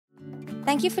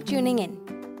Thank you for tuning in.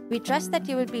 We trust that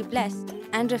you will be blessed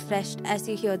and refreshed as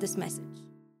you hear this message.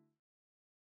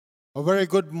 A very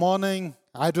good morning,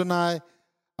 Adonai.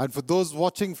 And for those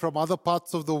watching from other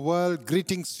parts of the world,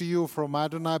 greetings to you from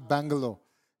Adonai, Bangalore.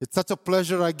 It's such a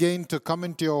pleasure again to come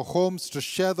into your homes to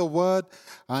share the word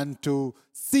and to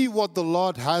see what the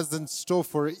Lord has in store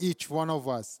for each one of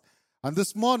us. And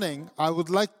this morning, I would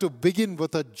like to begin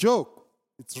with a joke.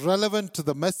 It's relevant to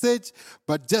the message,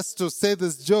 but just to say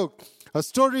this joke, a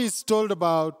story is told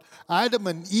about Adam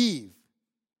and Eve.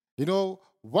 You know,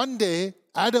 one day,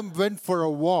 Adam went for a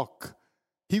walk.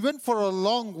 He went for a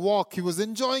long walk. He was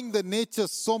enjoying the nature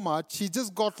so much, he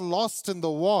just got lost in the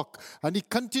walk and he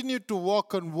continued to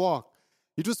walk and walk.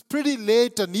 It was pretty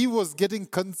late and he was getting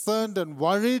concerned and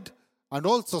worried and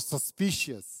also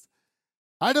suspicious.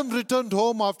 Adam returned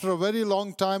home after a very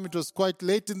long time. It was quite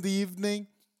late in the evening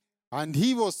and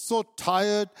he was so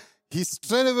tired, he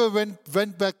straight away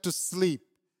went back to sleep.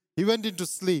 He went into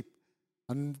sleep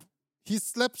and he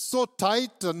slept so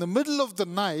tight. In the middle of the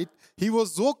night, he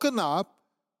was woken up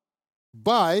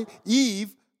by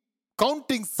Eve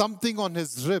counting something on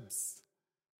his ribs.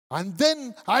 And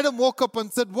then Adam woke up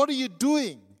and said, "What are you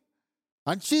doing?"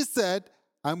 And she said,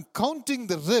 "I'm counting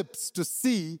the ribs to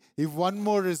see if one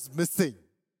more is missing."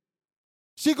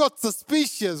 She got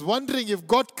suspicious, wondering if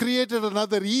God created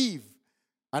another Eve.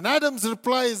 And Adam's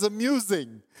reply is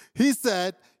amusing. He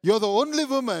said, "You're the only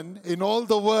woman in all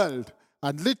the world."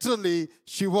 And literally,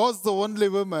 she was the only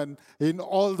woman in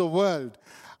all the world.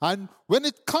 And when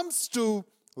it comes to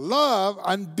love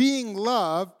and being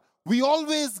loved, we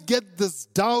always get this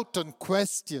doubt and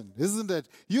question, isn't it?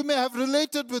 You may have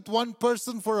related with one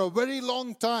person for a very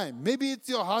long time. Maybe it's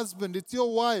your husband, it's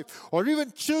your wife, or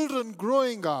even children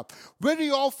growing up. Very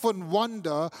often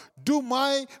wonder, do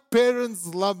my parents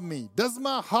love me? Does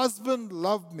my husband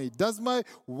love me? Does my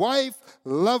wife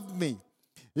love me?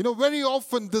 You know, very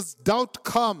often this doubt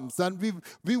comes and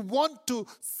we want to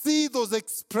see those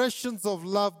expressions of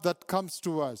love that comes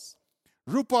to us.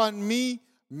 Rupa and me,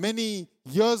 many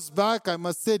years back, I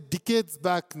must say decades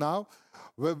back now,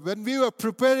 when we were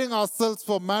preparing ourselves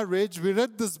for marriage, we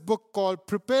read this book called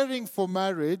Preparing for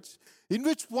Marriage, in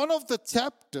which one of the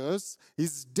chapters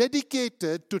is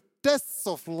dedicated to tests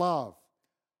of love.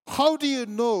 How do you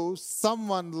know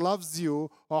someone loves you,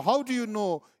 or how do you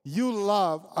know you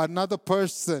love another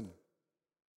person?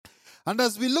 And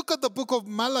as we look at the book of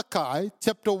Malachi,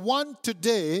 chapter 1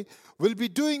 today, we'll be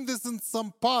doing this in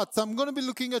some parts. I'm going to be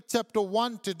looking at chapter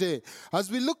 1 today.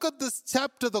 As we look at this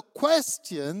chapter, the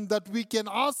question that we can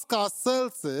ask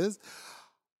ourselves is,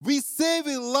 we say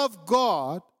we love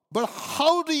God, but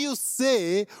how do you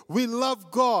say we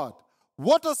love God?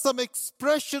 What are some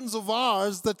expressions of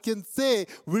ours that can say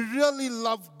we really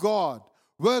love God?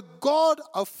 Where God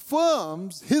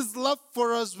affirms His love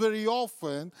for us very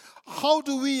often, how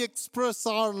do we express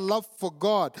our love for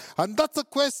God? And that's a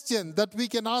question that we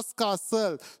can ask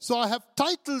ourselves. So I have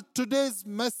titled today's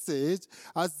message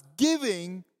as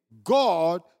Giving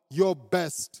God Your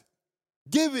Best.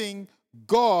 Giving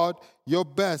God your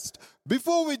best.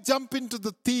 Before we jump into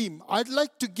the theme, I'd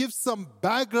like to give some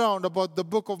background about the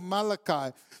book of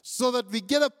Malachi so that we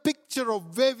get a picture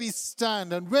of where we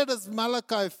stand and where does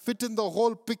Malachi fit in the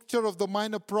whole picture of the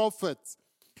minor prophets.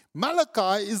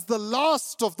 Malachi is the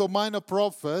last of the minor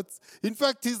prophets. In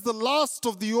fact, he's the last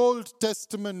of the Old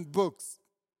Testament books.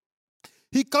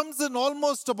 He comes in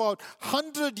almost about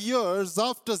 100 years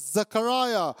after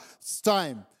Zechariah's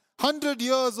time. 100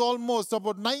 years almost,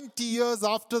 about 90 years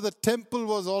after the temple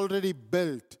was already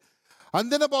built.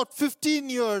 And then about 15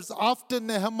 years after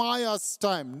Nehemiah's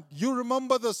time. You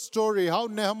remember the story, how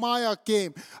Nehemiah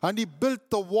came and he built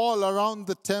the wall around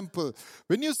the temple.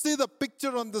 When you see the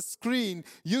picture on the screen,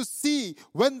 you see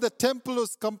when the temple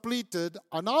was completed,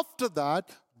 and after that,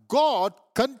 God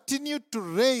continued to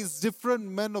raise different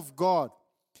men of God.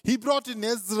 He brought in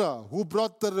Ezra, who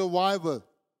brought the revival.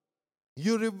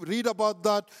 You read about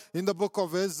that in the book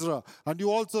of Ezra. And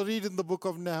you also read in the book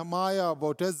of Nehemiah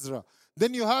about Ezra.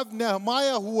 Then you have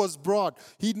Nehemiah who was brought.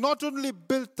 He not only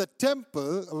built the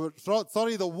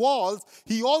the walls,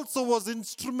 he also was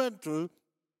instrumental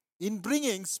in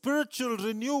bringing spiritual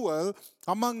renewal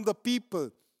among the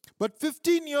people. But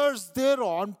 15 years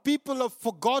thereon, people have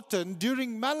forgotten.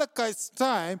 During Malachi's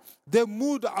time, they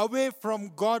moved away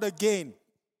from God again.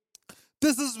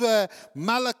 This is where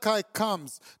Malachi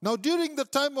comes. Now, during the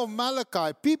time of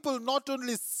Malachi, people not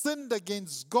only sinned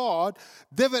against God,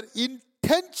 they were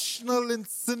intentional in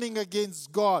sinning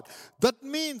against God. That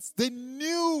means they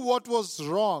knew what was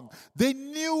wrong. They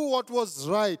knew what was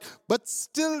right. But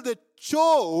still they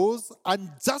chose and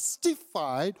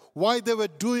justified why they were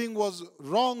doing was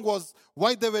wrong, was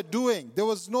why they were doing. There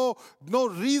was no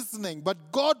reasoning.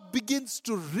 But God begins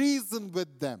to reason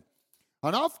with them.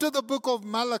 And after the book of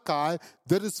Malachi,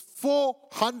 there is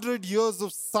 400 years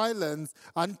of silence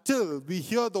until we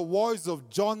hear the voice of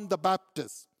John the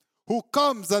Baptist, who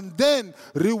comes and then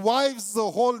revives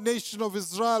the whole nation of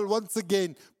Israel once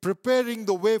again, preparing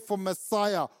the way for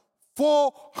Messiah.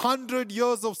 400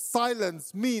 years of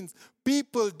silence means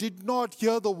people did not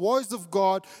hear the voice of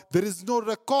God. There is no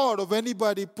record of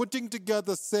anybody putting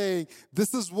together saying,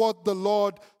 this is what the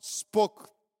Lord spoke.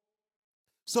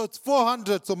 So it's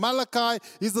 400. So Malachi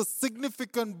is a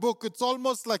significant book. It's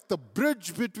almost like the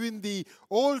bridge between the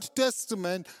Old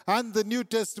Testament and the New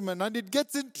Testament. And it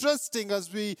gets interesting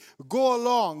as we go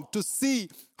along to see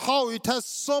how it has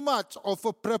so much of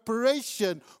a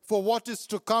preparation for what is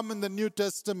to come in the New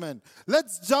Testament.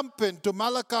 Let's jump into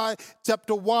Malachi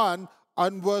chapter 1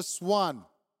 and verse 1.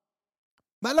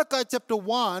 Malachi chapter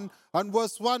 1 and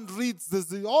verse 1 reads this: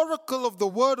 the oracle of the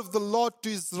word of the Lord to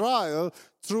Israel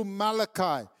through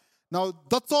Malachi. Now,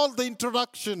 that's all the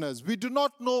introduction is. We do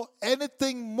not know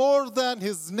anything more than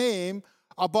his name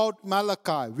about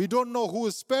Malachi. We don't know who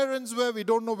his parents were. We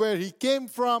don't know where he came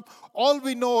from. All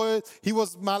we know is he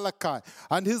was Malachi.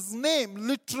 And his name,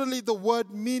 literally the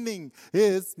word meaning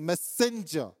is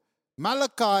messenger.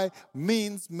 Malachi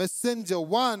means messenger,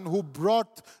 one who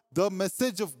brought the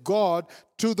message of God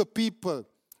to the people.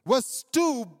 Verse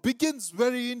 2 begins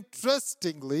very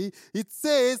interestingly. It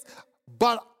says,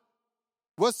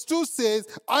 verse 2 says,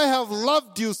 I have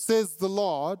loved you, says the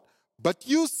Lord. But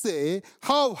you say,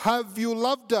 how have you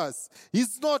loved us?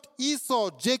 Is not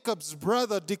Esau Jacob's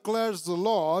brother, declares the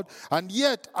Lord, and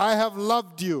yet I have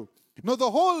loved you. Now,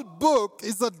 the whole book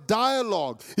is a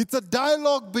dialogue. It's a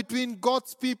dialogue between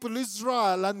God's people,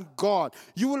 Israel, and God.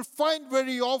 You will find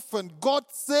very often God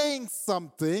saying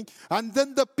something and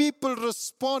then the people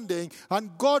responding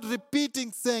and God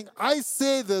repeating, saying, I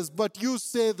say this, but you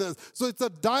say this. So it's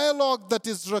a dialogue that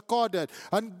is recorded.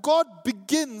 And God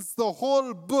begins the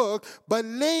whole book by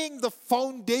laying the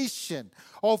foundation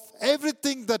of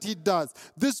everything that he does.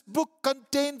 This book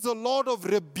contains a lot of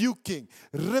rebuking,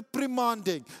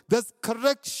 reprimanding. There's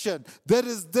correction. There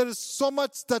is so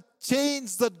much that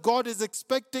change that God is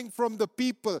expecting from the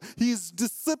people. He is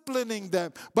disciplining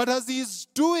them. But as he is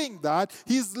doing that,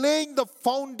 he is laying the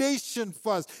foundation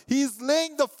first. He is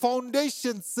laying the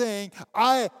foundation saying,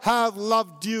 I have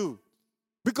loved you.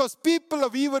 Because people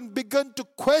have even begun to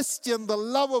question the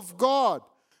love of God.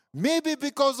 Maybe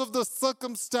because of the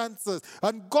circumstances.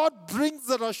 And God brings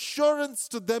that assurance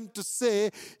to them to say,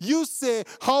 you say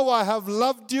how I have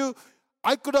loved you.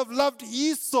 I could have loved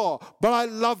Esau, but I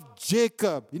loved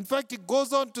Jacob. In fact, it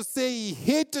goes on to say he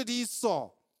hated Esau.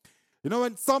 You know,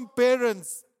 when some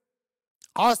parents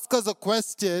ask us a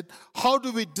question, how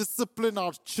do we discipline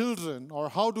our children or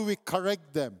how do we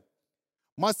correct them?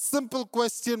 My simple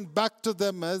question back to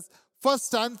them is,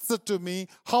 first answer to me,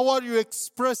 how are you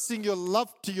expressing your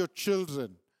love to your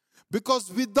children?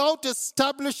 Because without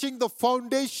establishing the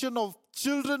foundation of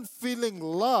children feeling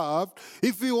loved,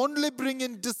 if we only bring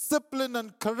in discipline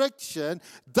and correction,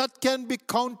 that can be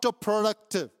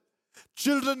counterproductive.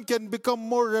 Children can become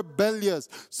more rebellious.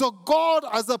 So God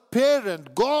as a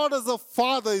parent, God as a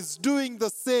father is doing the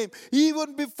same.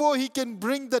 Even before he can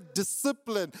bring that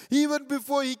discipline, even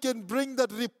before he can bring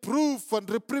that reproof and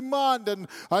reprimand and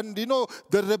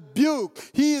the rebuke,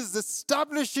 he is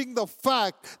establishing the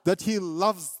fact that he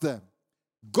loves them.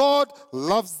 God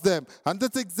loves them. And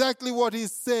that's exactly what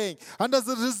he's saying. And as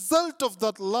a result of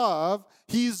that love,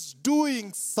 he's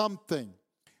doing something.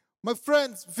 My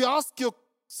friends, if you ask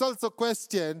yourselves a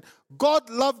question, God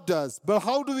loved us, but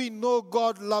how do we know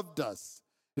God loved us?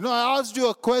 I asked you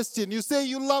a question. You say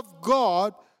you love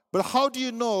God, but how do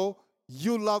you know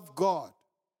you love God?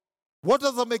 What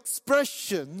are some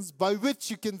expressions by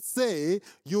which you can say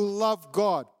you love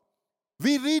God?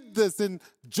 We read this in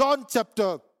John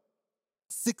chapter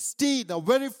 16, a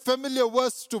very familiar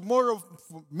verse to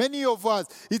many of us.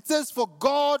 It says, for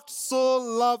God so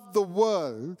loved the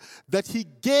world that he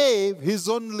gave his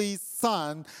only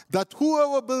Son, that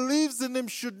whoever believes in him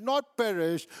should not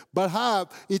perish, but have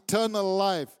eternal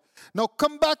life. Now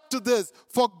come back to this.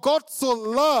 For God so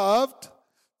loved,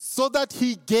 so that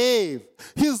he gave.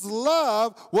 His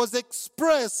love was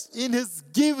expressed in his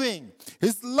giving.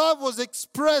 His love was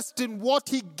expressed in what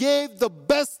he gave, the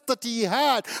best that he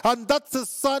had, and that's his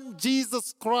son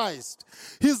Jesus Christ.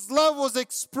 His love was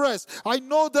expressed. I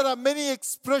know there are many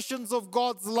expressions of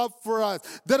God's love for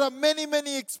us. There are many,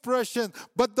 many expressions,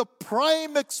 but the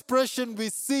prime expression we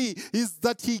see is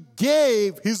that he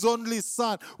gave his only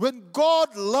son. When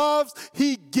God loves,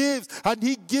 he gives, and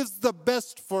he gives the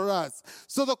best for us.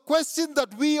 So the question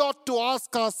that we ought to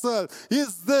ask ourselves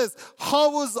is this: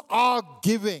 how is our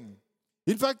giving?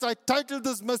 In fact, I titled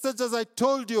this message, as I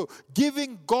told you,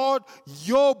 Giving God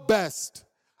Your Best.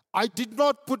 I did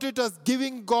not put it as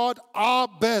giving God our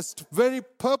best very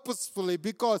purposefully,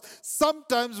 because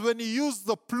sometimes when you use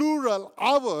the plural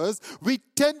ours, we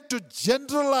tend to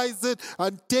generalize it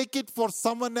and take it for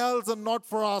someone else and not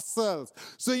for ourselves.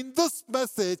 So in this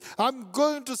message, I'm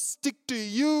going to stick to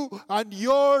you and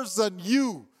yours and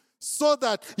you, so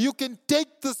that you can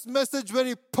take this message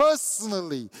very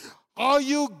personally. Are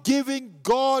you giving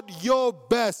God your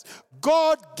best?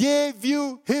 God gave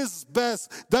you his best.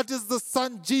 That is the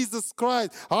Son, Jesus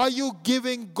Christ. Are you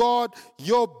giving God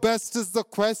your best is the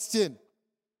question.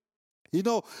 You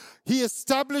know, he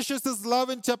establishes his love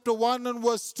in chapter 1 and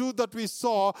verse 2 that we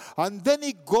saw. And then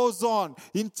he goes on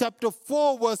in chapter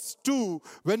 4 verse 2,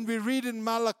 when we read in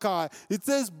Malachi, it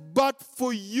says, "But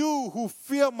for you who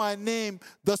fear my name,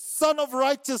 the Son of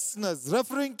Righteousness,"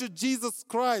 referring to Jesus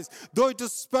Christ, though it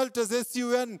is spelled as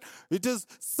S-U-N, it is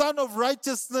 "Son of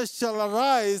Righteousness shall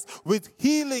arise with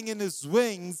healing in his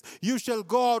wings. You shall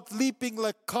go out leaping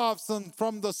like calves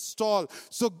from the stall."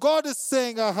 So God is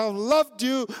saying, I have loved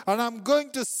you, and I'm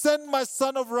going to send my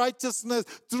Son of Righteousness.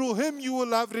 Through him you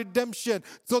will have redemption.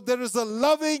 So there is a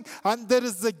loving and there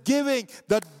is a giving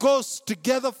that goes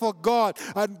together for God.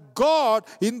 And God,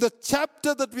 in the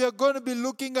chapter that we are going to be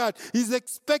looking at, is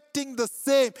expecting the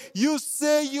same. You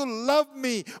say you love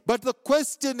me, but the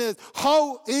question is,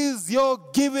 how is your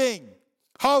giving?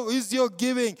 How is your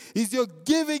giving? Is your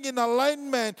giving in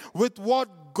alignment with what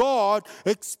God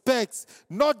expects?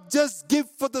 Not just give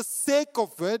for the sake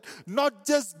of it, not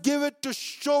just give it to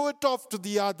show it off to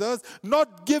the others,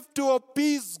 not give to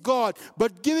appease God,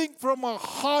 but giving from a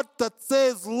heart that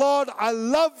says, Lord, I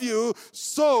love you,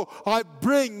 so I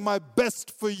bring my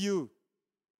best for you.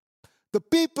 The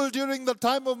people during the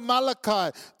time of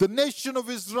Malachi, the nation of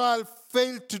Israel,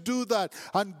 failed to do that,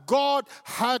 and God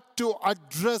had to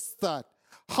address that.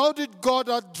 How did God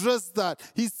address that?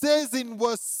 He says in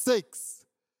verse 6,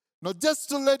 now, just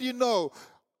to let you know,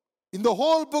 in the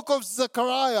whole book of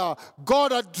Zechariah,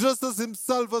 God addresses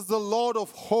himself as the Lord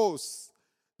of hosts.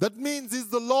 That means he's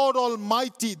the Lord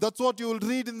Almighty. That's what you will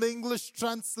read in the English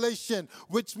translation,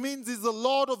 which means he's the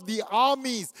Lord of the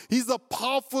armies. He's a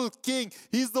powerful king.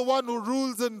 He's the one who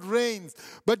rules and reigns.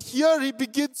 But here he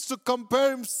begins to compare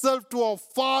himself to a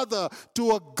father,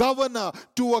 to a governor,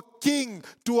 to a king,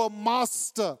 to a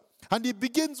master. And he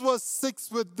begins verse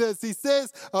 6 with this. He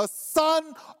says, a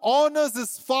son honors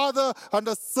his father and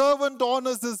a servant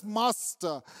honors his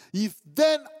master. If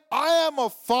then I am a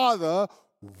father,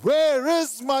 where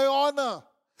is my honor?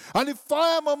 And if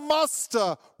I am a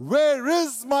master, where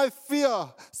is my fear?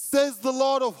 Says the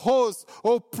Lord of hosts,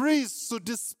 O priests who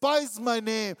despise my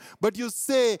name. But you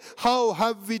say, how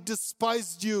have we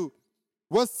despised you?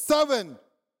 Verse 7,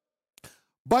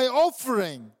 by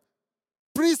offering.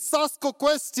 Priests ask a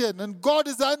question, and God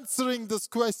is answering this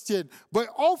question by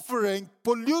offering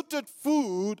polluted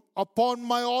food upon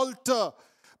my altar.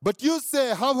 But you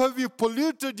say, how have you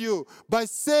polluted you? By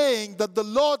saying that the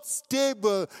Lord's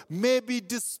table may be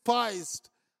despised.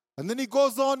 And then he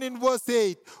goes on in verse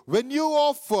 8, when you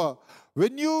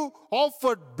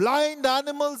offered blind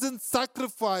animals in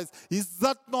sacrifice, is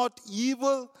that not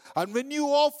evil? And when you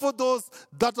offer those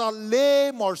that are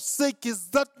lame or sick, is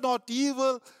that not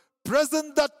evil?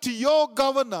 Present that to your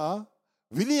governor,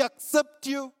 will he accept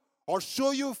you or show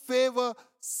you favor,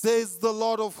 says the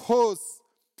Lord of hosts.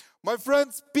 My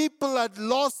friends, people had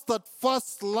lost that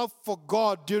first love for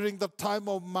God during the time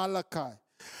of Malachi.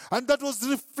 And that was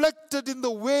reflected in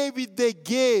the way they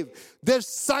gave. Their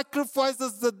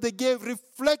sacrifices that they gave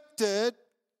reflected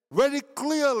very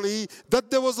clearly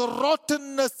that there was a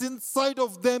rottenness inside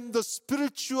of them. The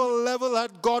spiritual level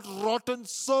had got rotten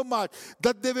so much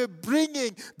that they were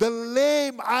bringing the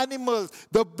lame animals,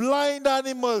 the blind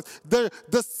animals, the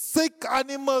sick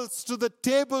animals to the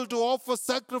table to offer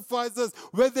sacrifices,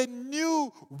 where they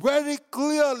knew very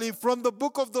clearly from the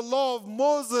book of the law of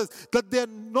Moses that they're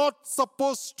not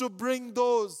supposed to bring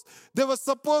those. They were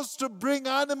supposed to bring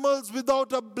animals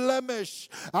without a blemish,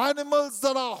 animals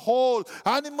that are whole,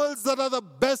 animals that are the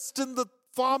best in the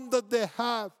farm that they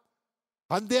have.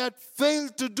 And they had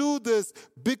failed to do this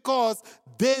because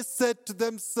they said to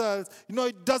themselves,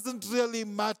 it doesn't really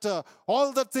matter.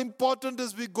 All that's important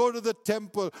is we go to the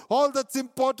temple. All that's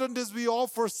important is we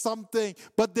offer something.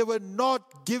 But they were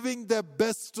not giving their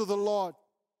best to the Lord.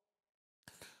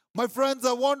 My friends,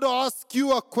 I want to ask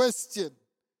you a question.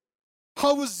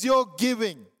 How is your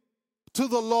giving to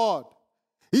the Lord?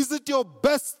 Is it your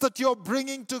best that you're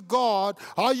bringing to God?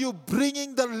 Are you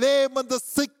bringing the lame and the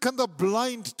sick and the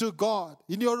blind to God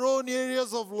in your own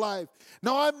areas of life?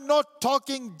 Now, I'm not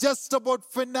talking just about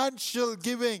financial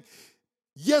giving.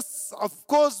 Yes, of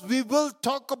course, we will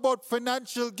talk about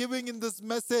financial giving in this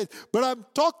message, but I'm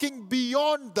talking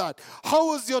beyond that.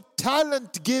 How is your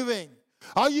talent giving?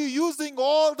 Are you using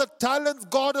all the talents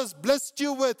God has blessed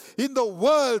you with in the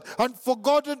world and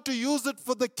forgotten to use it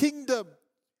for the kingdom?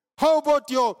 How about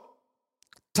your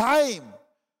time?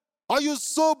 Are you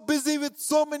so busy with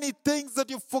so many things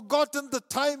that you've forgotten the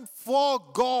time for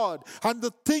God and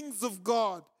the things of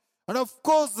God? And of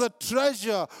course, the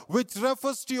treasure, which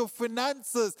refers to your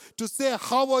finances, to say,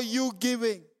 how are you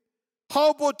giving? How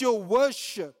about your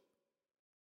worship?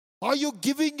 Are you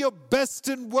giving your best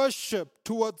in worship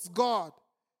towards God?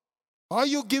 Are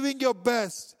you giving your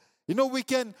best? We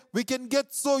can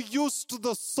get so used to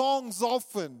the songs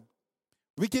often.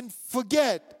 We can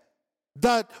forget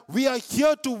that we are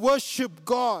here to worship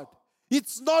God.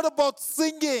 It's not about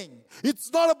singing.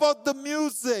 It's not about the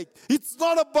music. It's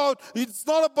not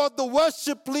about the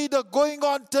worship leader going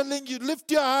on telling you, lift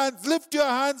your hands, lift your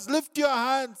hands, lift your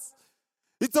hands.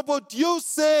 It's about you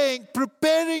saying,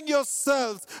 preparing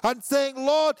yourselves and saying,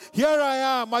 Lord, here I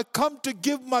am. I come to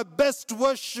give my best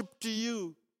worship to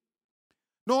you.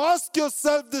 Now ask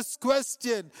yourself this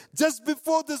question. Just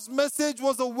before this message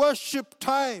was a worship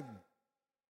time.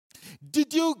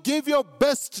 Did you give your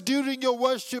best during your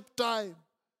worship time?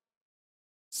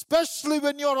 Especially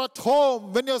when you're at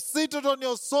home, when you're seated on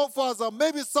your sofas, or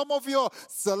maybe some of you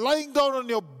are lying down on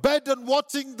your bed and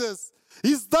watching this.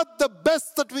 Is that the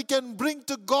best that we can bring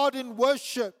to God in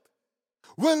worship?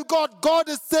 Will God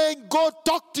is saying, go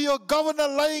talk to your governor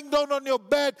lying down on your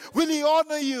bed. Will he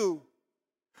honor you?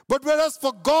 But whereas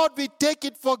for God, we take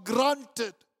it for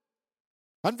granted.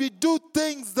 And we do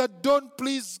things that don't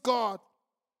please God.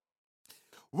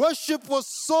 Worship was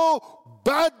so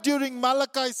bad during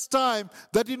Malachi's time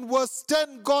that in verse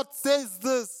 10, God says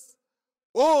this,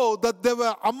 oh, that there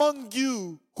were among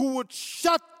you who would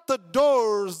shut the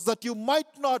doors that you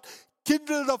might not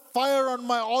kindle the fire on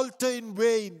my altar in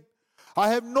vain. I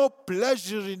have no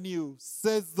pleasure in you,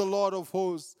 says the Lord of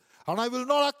hosts, and I will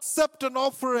not accept an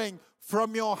offering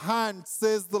from your hand,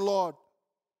 says the Lord.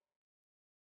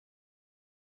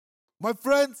 My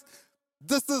friends,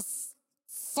 this is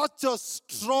such a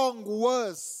strong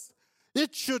verse.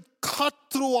 It should cut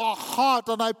through our heart,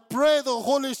 and I pray the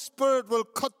Holy Spirit will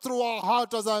cut through our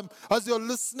heart as you're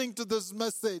listening to this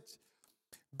message.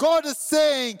 God is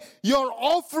saying, your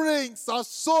offerings are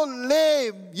so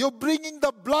lame. You're bringing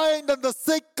the blind and the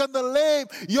sick and the lame.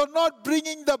 You're not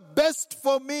bringing the best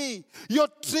for me. You're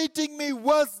treating me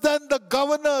worse than the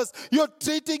governors. You're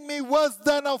treating me worse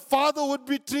than a father would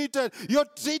be treated. You're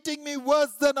treating me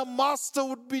worse than a master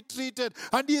would be treated.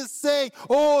 And he is saying,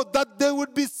 oh, that there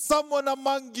would be someone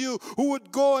among you who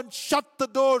would go and shut the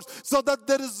doors so that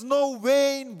there is no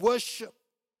vain worship.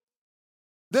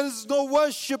 There is no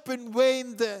worship in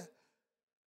vain there.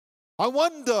 I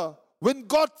wonder, when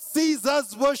God sees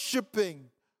us worshiping,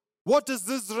 what is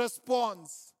his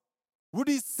response? Would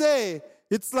he say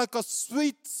it's like a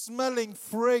sweet-smelling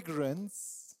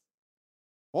fragrance?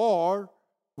 Or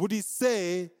would he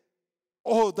say,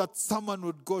 oh, that someone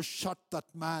would go shut that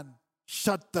man,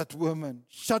 shut that woman,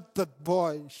 shut that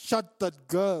boy, shut that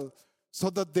girl, so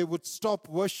that they would stop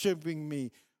worshiping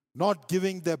me, not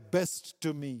giving their best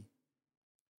to me?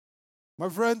 My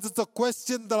friends, it's a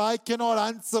question that I cannot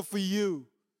answer for you.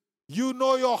 You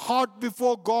know your heart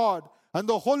before God, and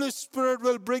the Holy Spirit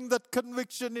will bring that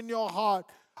conviction in your heart.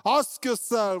 Ask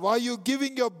yourself, are you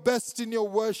giving your best in your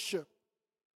worship?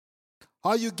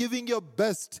 Are you giving your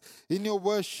best in your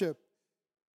worship?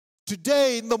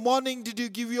 Today, in the morning, did you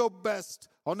give your best?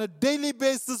 On a daily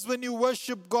basis, when you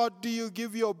worship God, do you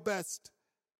give your best?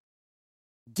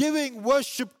 Giving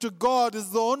worship to God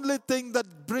is the only thing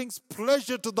that brings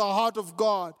pleasure to the heart of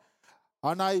God.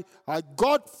 And I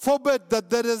God forbid that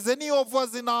there is any of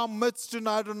us in our midst in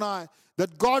Adonai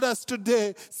that God has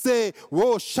today say,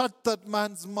 whoa, shut that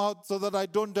man's mouth so that I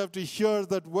don't have to hear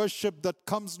that worship that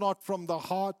comes not from the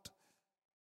heart.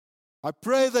 I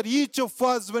pray that each of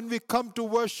us, when we come to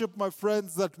worship, my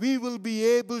friends, that we will be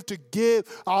able to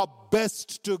give our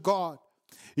best to God.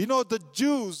 You know, the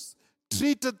Jews,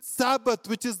 treated Sabbath,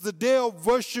 which is the day of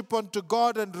worship unto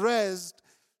God and rest,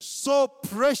 so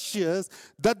precious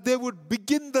that they would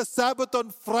begin the Sabbath on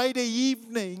Friday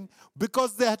evening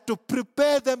because they had to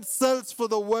prepare themselves for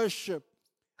the worship.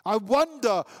 I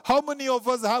wonder how many of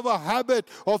us have a habit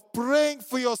of praying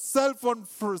for yourself on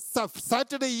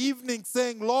Saturday evening,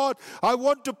 saying, Lord, I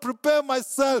want to prepare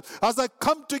myself as I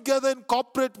come together in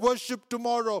corporate worship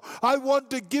tomorrow. I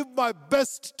want to give my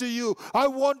best to you. I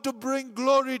want to bring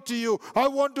glory to you. I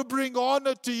want to bring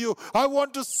honor to you. I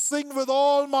want to sing with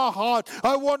all my heart.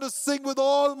 I want to sing with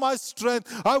all my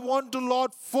strength. I want to,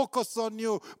 Lord, focus on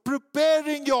you,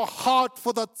 preparing your heart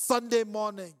for that Sunday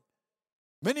morning.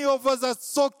 Many of us are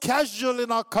so casual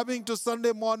in our coming to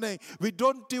Sunday morning. We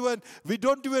don't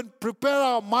even prepare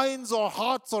our minds or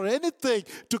hearts or anything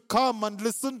to come and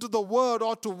listen to the word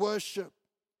or to worship.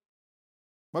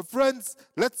 My friends,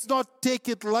 let's not take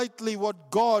it lightly what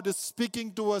God is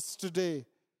speaking to us today.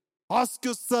 Ask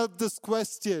yourself this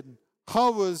question: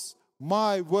 how is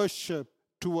my worship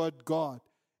toward God?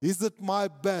 Is it my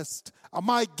best? Am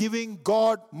I giving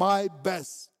God my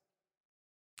best?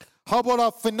 How about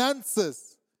our finances?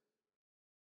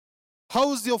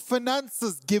 How's your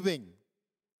finances giving?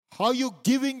 How are you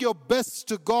giving your best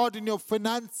to God in your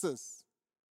finances?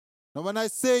 Now, when I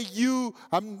say you,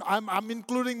 I'm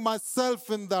including myself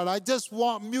in that.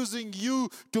 I'm using you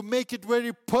to make it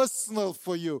very personal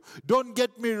for you. Don't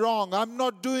get me wrong. I'm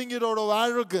not doing it out of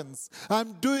arrogance.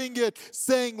 I'm doing it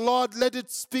saying, Lord, let it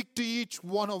speak to each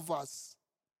one of us.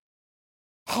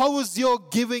 How is your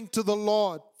giving to the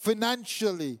Lord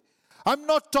financially? I'm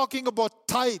not talking about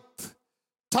tithe.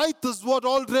 Tithe is what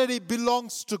already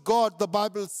belongs to God, the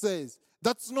Bible says.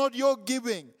 That's not your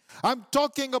giving. I'm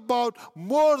talking about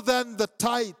more than the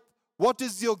tithe. What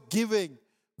is your giving?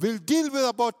 We'll deal with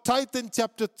about tithe in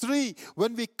chapter 3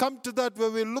 when we come to that,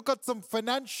 where we look at some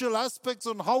financial aspects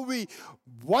on how we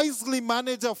wisely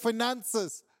manage our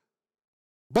finances.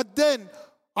 But then,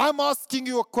 I'm asking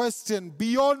you a question.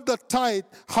 Beyond the tithe,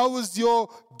 how is your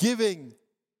giving?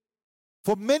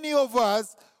 For many of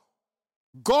us,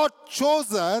 God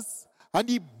chose us and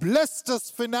He blessed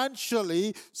us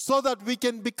financially so that we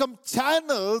can become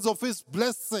channels of His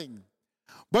blessing.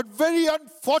 But very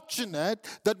unfortunate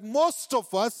that most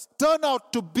of us turn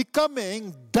out to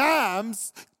becoming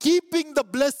dams, keeping the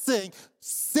blessing,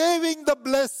 saving the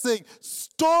blessing,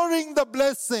 storing the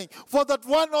blessing for that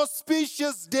one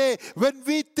auspicious day when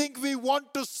we think we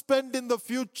want to spend in the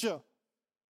future.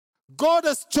 God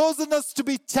has chosen us to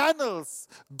be channels.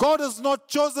 God has not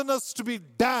chosen us to be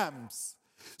dams.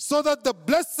 So that the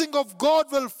blessing of God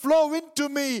will flow into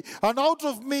me and out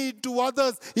of me to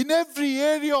others in every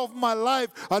area of my life.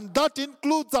 And that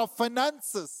includes our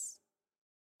finances.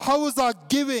 How is our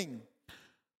giving?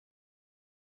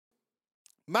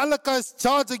 Malachi's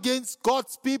charge against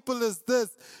God's people is this.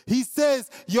 He says,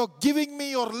 you're giving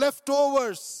me your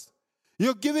leftovers.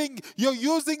 You're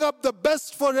using up the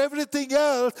best for everything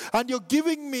else, and you're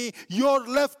giving me your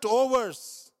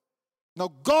leftovers.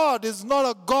 Now, God is not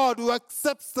a God who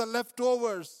accepts the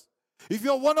leftovers. If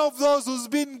you're one of those who's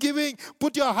been giving,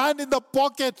 put your hand in the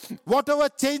pocket. Whatever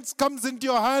change comes into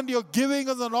your hand, you're giving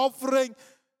as an offering.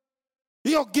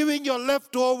 You're giving your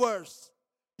leftovers.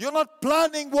 You're not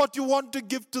planning what you want to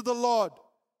give to the Lord.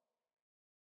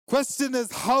 Question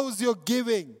is, how's your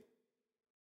giving?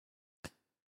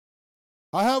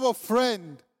 I have a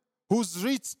friend who's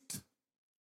reached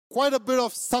quite a bit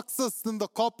of success in the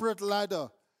corporate ladder.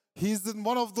 He's in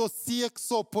one of those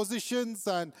CXO positions,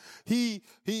 and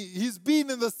he's been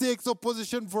in the CXO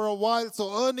position for a while,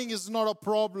 so earning is not a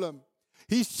problem.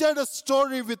 He shared a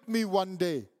story with me one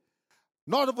day,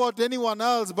 not about anyone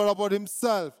else, but about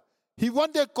himself. He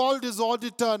one day called his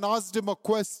auditor and asked him a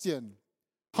question.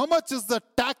 How much is the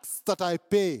tax that I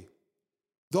pay?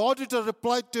 The auditor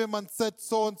replied to him and said,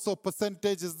 so-and-so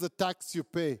percentage is the tax you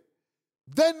pay.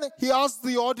 Then he asked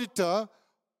the auditor,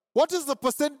 what is the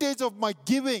percentage of my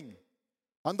giving?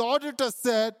 And the auditor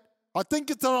said, I think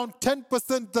it's around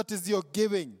 10% that is your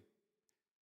giving.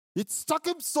 It struck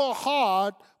him so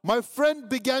hard, my friend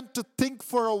began to think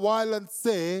for a while and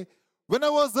say, when I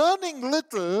was earning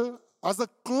little as a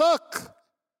clerk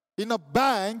in a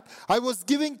bank, I was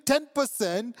giving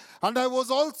 10%, and I was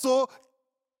also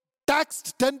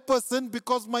taxed 10%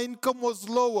 because my income was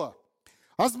lower.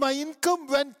 As my income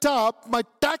went up, my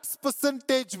tax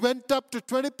percentage went up to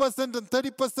 20% and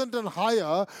 30% and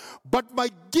higher, but my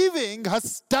giving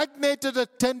has stagnated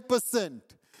at 10%.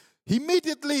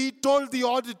 Immediately he told the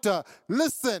auditor,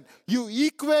 listen, you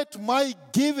equate my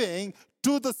giving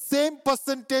to the same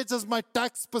percentage as my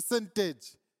tax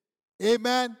percentage.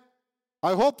 Amen.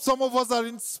 I hope some of us are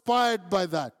inspired by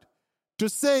that. to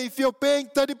say if you're paying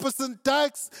 30%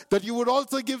 tax, that you would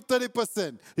also give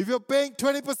 30%. If you're paying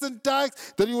 20%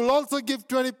 tax, that you will also give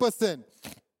 20%.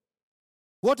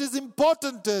 What is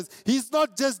important is he's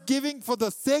not just giving for the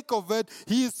sake of it,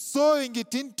 he is sowing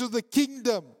it into the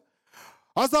kingdom.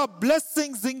 As our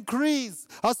blessings increase,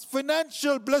 as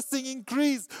financial blessing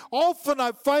increase, often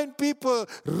I find people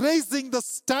raising the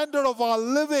standard of our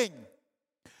living.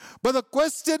 But the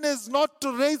question is not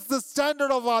to raise the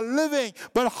standard of our living,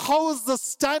 but how is the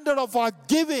standard of our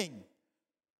giving?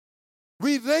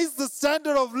 We raise the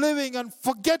standard of living and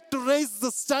forget to raise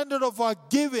the standard of our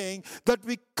giving, that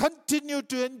we continue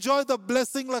to enjoy the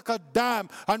blessing like a dam,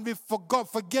 and we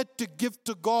forget to give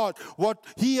to God what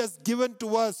He has given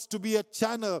to us to be a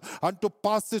channel and to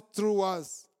pass it through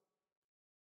us.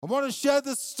 I want to share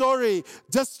this story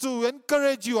just to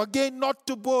encourage you, again, not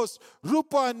to boast.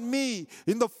 Rupa and me,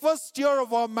 in the first year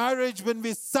of our marriage, when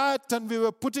we sat and we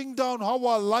were putting down how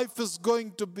our life is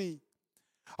going to be.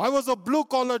 I was a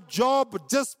blue-collar job,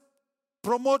 just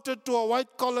promoted to a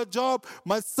white-collar job.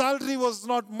 My salary was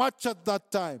not much at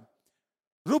that time.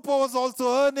 Rupa was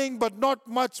also earning, but not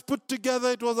much. Put together,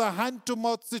 it was a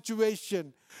hand-to-mouth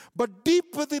situation. But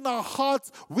deep within our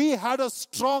hearts, we had a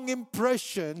strong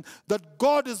impression that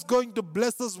God is going to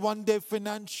bless us one day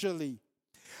financially.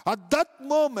 At that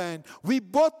moment, we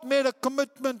both made a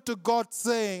commitment to God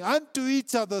saying, and to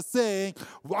each other saying,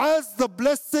 as the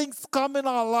blessings come in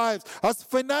our lives, as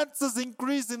finances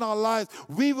increase in our lives,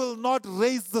 we will not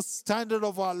raise the standard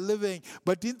of our living,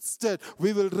 but instead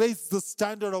we will raise the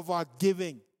standard of our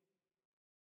giving.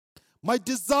 My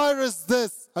desire is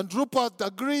this, and Rupa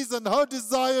agrees, and her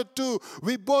desire too.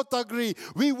 We both agree.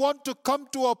 We want to come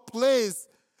to a place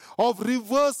of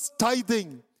reverse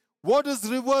tithing. What is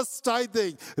reverse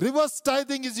tithing? Reverse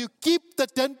tithing is you keep the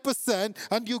 10%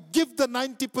 and you give the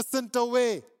 90%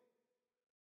 away.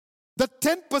 The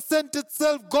 10%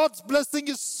 itself, God's blessing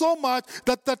is so much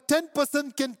that the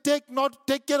 10% can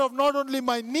take care of not only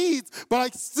my needs, but I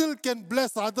still can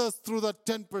bless others through that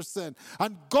 10%.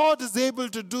 And God is able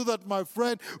to do that, my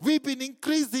friend. We've been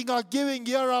increasing our giving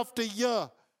year after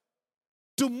year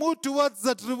to move towards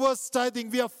that reverse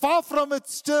tithing. We are far from it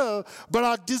still, but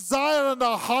our desire and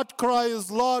our heart cry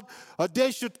is, Lord, a day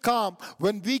should come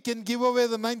when we can give away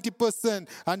the 90%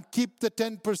 and keep the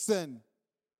 10%.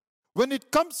 When it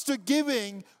comes to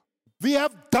giving, we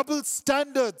have double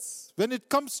standards. When it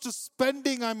comes to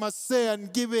spending, I must say,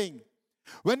 and giving.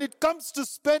 When it comes to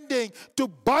spending, to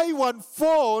buy one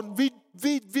phone, we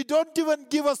don't even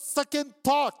give a second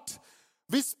thought.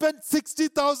 We spend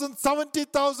 60,000,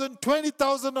 70,000,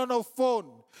 20,000 on a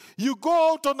phone. You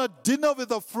go out on a dinner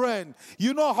with a friend.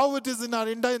 You know how it is in our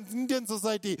Indian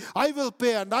society. I will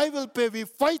pay and I will pay. We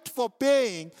fight for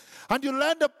paying. And you'll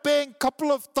end up paying a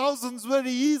couple of thousands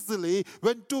very easily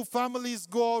when two families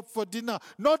go out for dinner.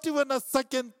 Not even a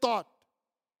second thought.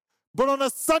 But on a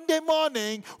Sunday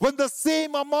morning, when the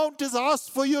same amount is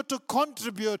asked for you to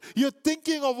contribute, you're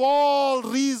thinking of all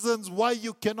reasons why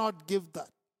you cannot give that.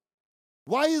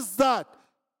 Why is that?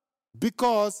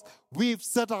 Because we've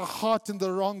set our heart in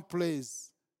the wrong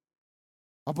place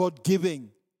about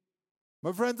giving.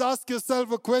 My friends, ask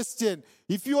yourself a question.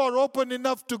 If you are open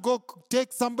enough to go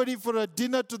take somebody for a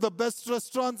dinner to the best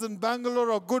restaurants in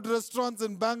Bangalore or good restaurants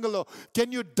in Bangalore,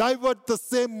 can you divert the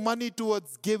same money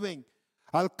towards giving?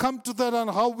 I'll come to that on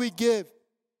how we give.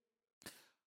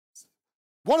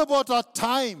 What about our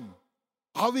time?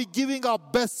 Are we giving our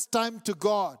best time to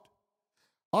God?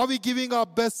 Are we giving our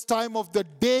best time of the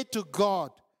day to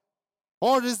God?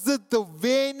 Or is it the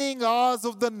waning hours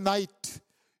of the night?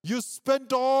 You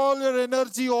spent all your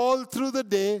energy all through the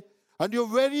day, and you're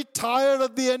very tired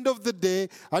at the end of the day,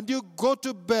 and you go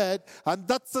to bed, and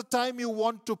that's the time you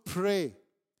want to pray.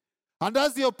 And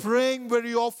as you're praying,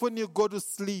 very often you go to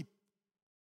sleep.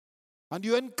 And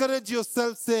you encourage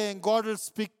yourself saying, God will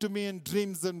speak to me in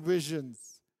dreams and visions.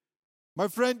 My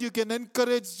friend, you can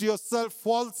encourage yourself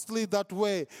falsely that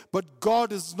way, but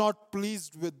God is not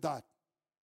pleased with that.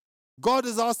 God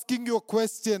is asking you a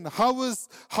question. How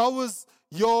is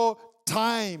your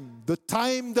time, the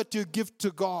time that you give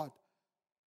to God?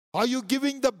 Are you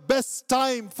giving the best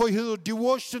time for your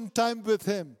devotion time with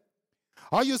Him?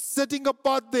 Are you setting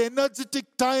apart the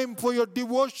energetic time for your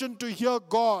devotion to hear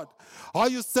God? Are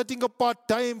you setting apart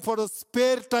time for the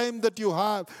spare time that you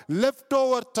have,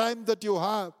 leftover time that you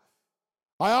have?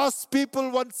 I ask people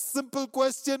one simple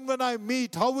question when I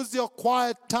meet, how is your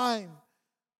quiet time?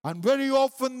 And very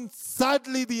often,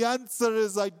 sadly, the answer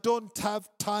is, I don't have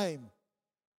time.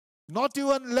 Not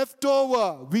even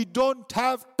leftover. We don't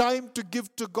have time to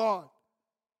give to God.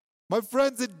 My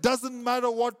friends, it doesn't matter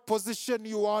what position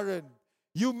you are in.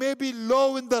 You may be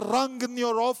low in the rung in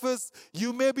your office.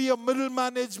 You may be a middle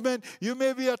management. You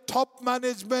may be a top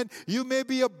management. You may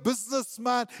be a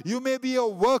businessman. You may be a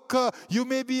worker. You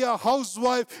may be a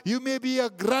housewife. You may be a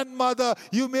grandmother.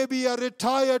 You may be a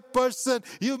retired person.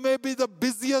 You may be the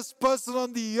busiest person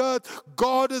on the earth.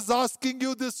 God is asking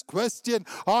you this question.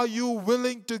 Are you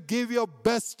willing to give your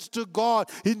best to God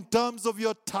in terms of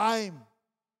your time?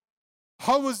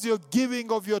 How is your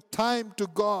giving of your time to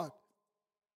God?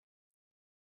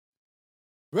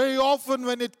 Very often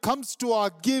when it comes to our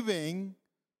giving,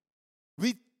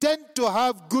 we tend to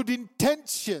have good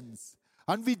intentions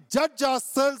and we judge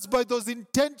ourselves by those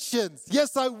intentions.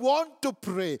 Yes, I want to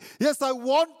pray. Yes, I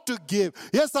want to give.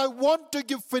 Yes, I want to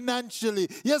give financially.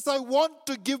 Yes, I want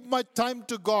to give my time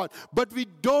to God. But we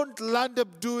don't land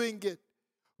up doing it.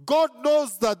 God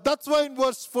knows that. That's why in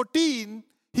verse 14,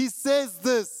 he says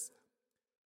this,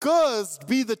 cursed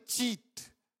be the cheat.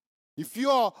 If you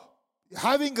are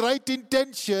having right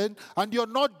intention and you're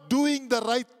not doing the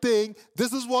right thing,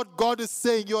 this is what God is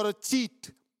saying. You're a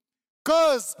cheat.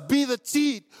 Cursed be the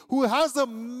cheat who has a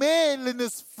male in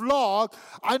his flock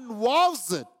and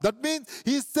vows it. That means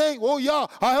he's saying, oh yeah,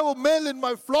 I have a male in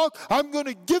my flock. I'm going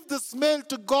to give this male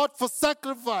to God for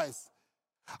sacrifice.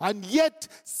 And yet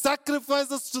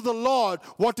sacrifices to the Lord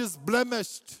what is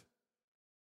blemished.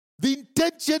 The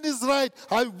intention is right.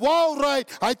 I vow right.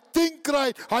 I think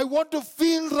right. I want to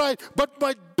feel right. But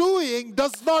my doing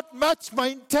does not match my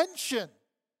intention.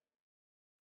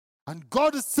 And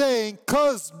God is saying,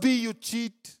 cursed be you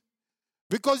cheat.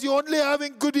 Because you're only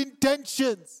having good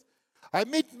intentions. I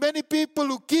meet many people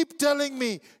who keep telling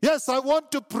me, yes, I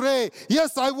want to pray.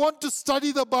 Yes, I want to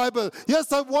study the Bible.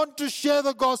 Yes, I want to share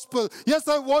the gospel. Yes,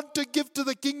 I want to give to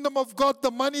the kingdom of God the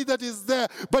money that is there.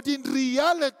 But in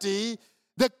reality,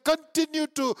 they continue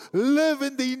to live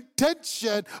in the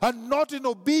intention and not in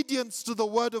obedience to the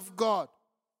word of God.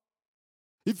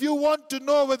 If you want to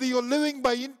know whether you're living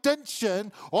by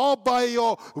intention or by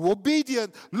your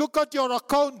obedience, look at your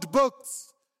account books.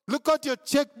 Look at your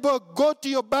checkbook. Go to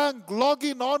your bank, log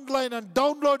in online and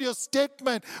download your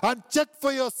statement and check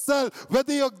for yourself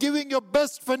whether you're giving your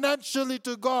best financially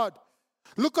to God.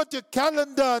 Look at your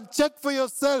calendar and check for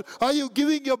yourself. Are you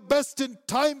giving your best in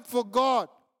time for God?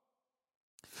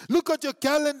 Look at your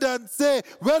calendar and say,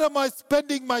 where am I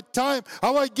spending my time?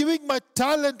 Am I giving my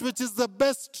talent, which is the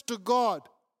best, to God?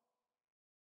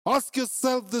 Ask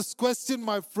yourself this question,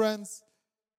 my friends.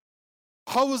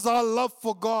 How is our love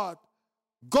for God?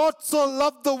 God so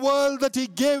loved the world that he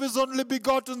gave his only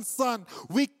begotten Son.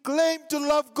 We claim to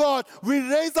love God. We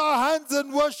raise our hands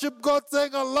and worship God,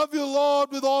 saying, I love you,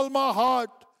 Lord, with all my heart.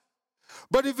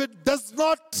 But if it does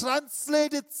not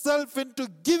translate itself into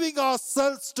giving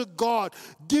ourselves to God,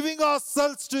 giving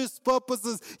ourselves to his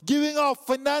purposes, giving our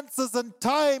finances and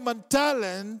time and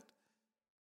talent,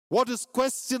 what is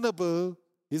questionable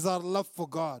is our love for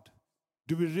God.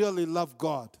 Do we really love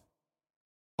God?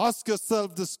 Ask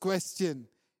yourself this question.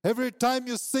 Every time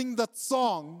you sing that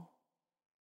song,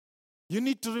 you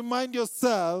need to remind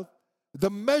yourself the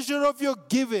measure of your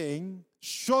giving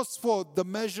shows forth the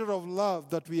measure of love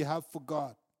that we have for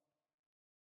God.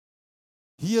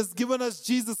 He has given us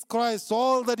Jesus Christ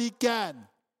all that he can.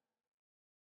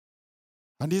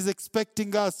 And he's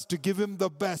expecting us to give him the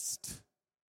best.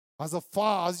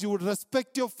 As you would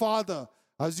respect your father,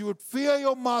 as you would fear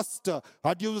your master,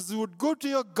 as you would go to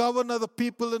your governor, the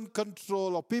people in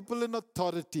control or people in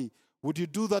authority, would you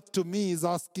do that to me?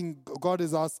 God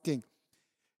is asking.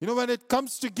 You know, when it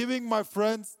comes to giving, my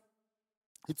friends,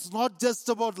 it's not just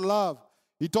about love.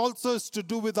 It also is to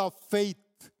do with our faith.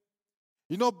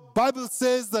 You know, Bible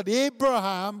says that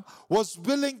Abraham was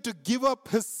willing to give up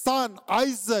his son,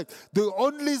 Isaac, the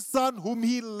only son whom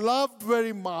he loved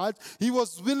very much. He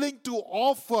was willing to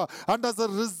offer. And as a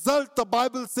result, the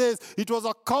Bible says it was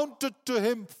accounted to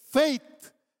him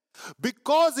faith.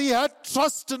 Because he had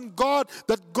trust in God,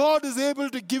 that God is able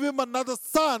to give him another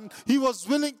son, he was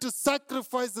willing to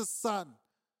sacrifice his son.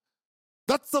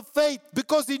 That's the faith,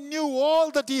 because he knew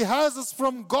all that he has is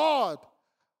from God.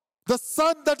 The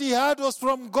son that he had was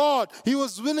from God. He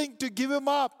was willing to give him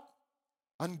up.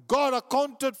 And God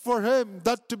accounted for him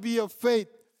that to be a faith.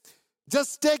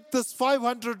 Just take this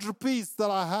 500 rupees that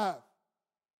I have.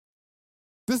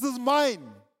 This is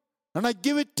mine. And I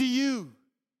give it to you.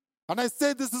 And I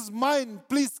say, this is mine.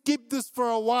 Please keep this for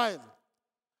a while.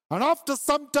 And after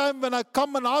some time when I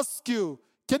come and ask you,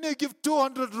 can you give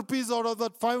 200 rupees out of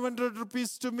that 500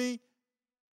 rupees to me?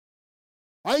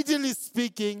 Ideally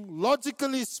speaking,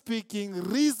 logically speaking,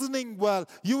 reasoning well,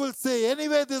 you will say,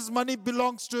 anyway, this money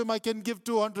belongs to him. I can give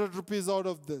 200 rupees out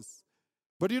of this.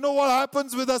 But you know what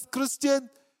happens with us Christians?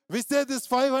 We say this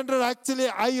 500, actually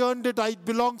I earned it, it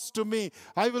belongs to me.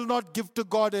 I will not give to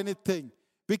God anything.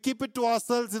 We keep it to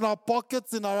ourselves in our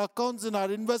pockets, in our accounts, in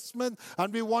our investments,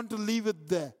 and we want to leave it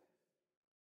there.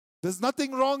 There's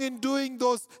nothing wrong in doing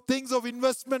those things of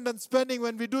investment and spending.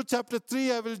 When we do chapter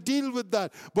 3, I will deal with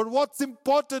that. But what's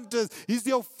important is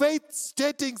your faith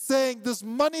stating, saying, this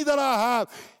money that I have,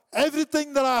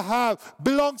 everything that I have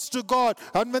belongs to God.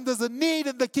 And when there's a need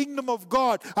in the kingdom of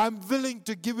God, I'm willing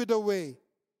to give it away.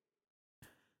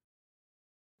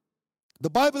 The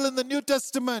Bible in the New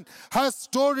Testament has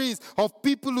stories of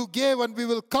people who gave, and we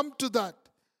will come to that.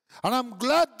 And I'm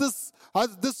glad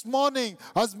this morning,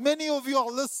 as many of you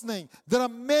are listening, there are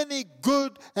many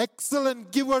good,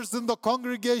 excellent givers in the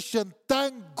congregation.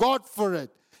 Thank God for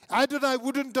it. I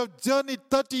wouldn't have journeyed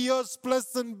 30 years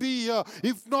plus and be here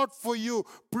if not for you.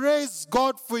 Praise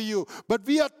God for you. But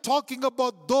we are talking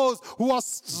about those who are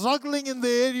struggling in the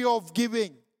area of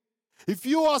giving. If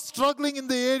you are struggling in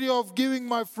the area of giving,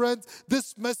 my friends,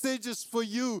 this message is for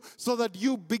you so that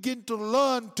you begin to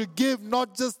learn to give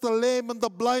not just the lame and the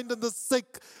blind and the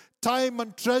sick time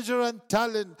and treasure and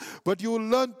talent, but you will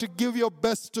learn to give your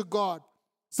best to God.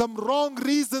 Some wrong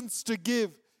reasons to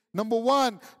give. Number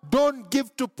one, don't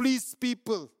give to please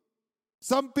people.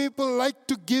 Some people like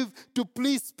to give to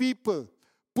please people.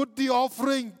 Put the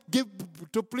offering, give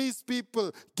to please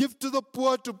people. Give to the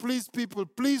poor to please people.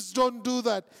 Please don't do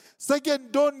that.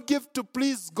 Second, don't give to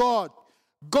please God.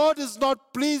 God is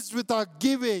not pleased with our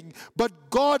giving, but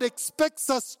God expects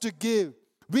us to give.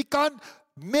 We can't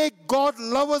make God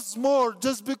love us more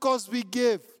just because we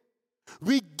give.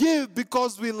 We give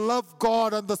because we love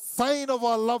God, and the sign of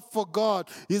our love for God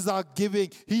is our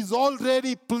giving. He's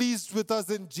already pleased with us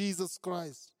in Jesus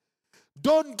Christ.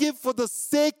 Don't give for the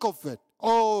sake of it.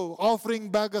 Oh, offering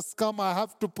bag has come, I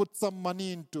have to put some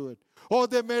money into it. Oh,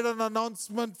 they made an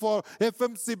announcement for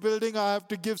FMC building, I have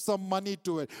to give some money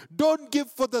to it. Don't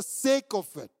give for the sake of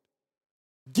it.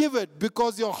 Give it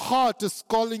because your heart is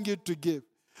calling you to give.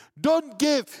 Don't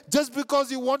give just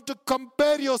because you want to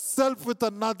compare yourself with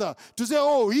another. To say,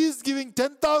 oh, he's giving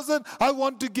 10,000, I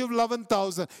want to give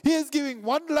 11,000. He is giving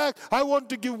 1 lakh, I want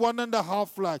to give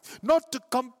 1.5 lakh. Not to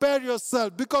compare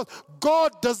yourself, because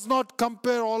God does not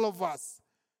compare all of us.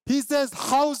 He says,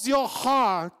 how's your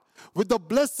heart? With the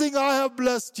blessing I have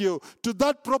blessed you, to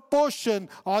that proportion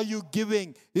are you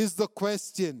giving, is the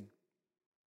question.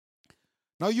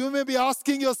 Now you may be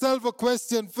asking yourself a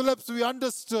question, Phillips, we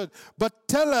understood, but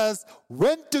tell us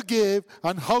when to give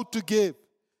and how to give.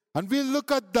 And we'll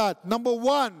look at that. Number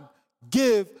one,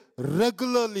 give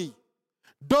regularly.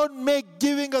 Don't make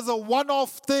giving as a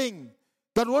one-off thing.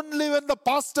 That only when the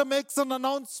pastor makes an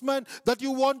announcement that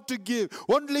you want to give.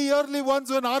 Only yearly ones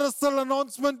when RSL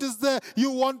announcement is there,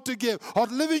 you want to give. Or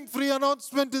Living Free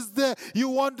announcement is there, you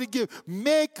want to give.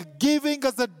 Make giving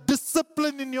as a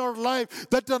discipline in your life,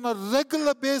 that on a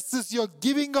regular basis you're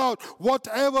giving out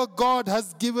whatever God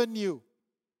has given you.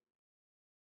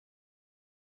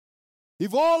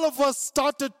 If all of us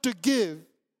started to give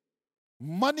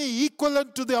money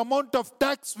equivalent to the amount of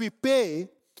tax we pay,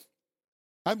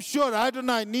 I'm sure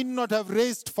Adonai need not have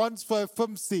raised funds for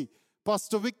FMC.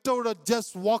 Pastor Victor would have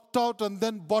just walked out and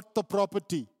then bought the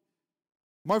property.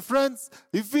 My friends,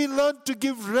 if we learn to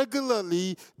give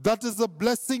regularly, that is a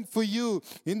blessing for you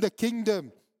in the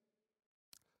kingdom.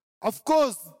 Of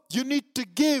course, you need to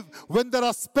give when there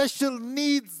are special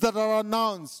needs that are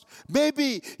announced.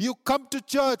 Maybe you come to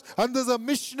church and there's a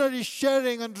missionary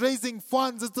sharing and raising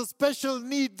funds. It's a special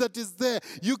need that is there.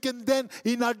 You can then,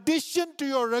 in addition to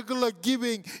your regular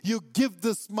giving, you give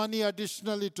this money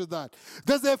additionally to that.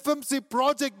 There's a FMC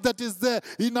project that is there.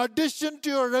 In addition to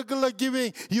your regular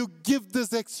giving, you give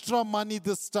this extra money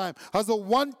this time. As a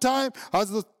one time,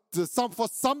 for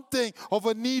something of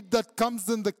a need that comes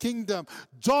in the kingdom.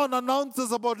 John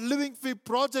announces about Living Free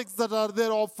projects that are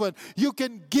there often. You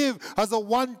can give as a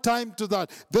one time to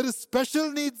that. There is special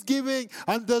needs giving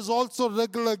and there's also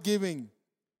regular giving.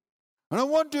 And I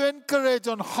want to encourage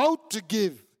on how to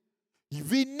give.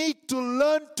 We need to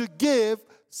learn to give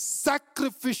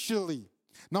sacrificially.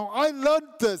 Now, I learned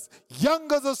this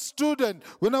young as a student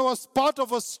when I was part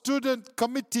of a student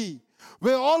committee,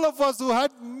 where all of us who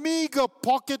had meager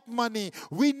pocket money,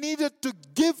 we needed to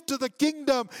give to the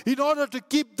kingdom in order to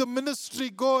keep the ministry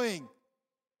going.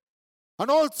 And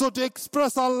also to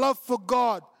express our love for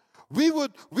God. We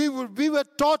were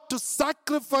taught to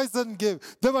sacrifice and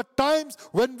give. There were times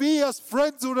when we as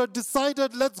friends would have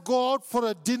decided, let's go out for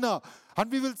a dinner.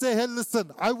 And we will say, hey,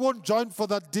 listen, I won't join for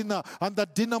that dinner. And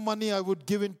that dinner money I would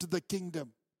give into the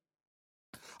kingdom.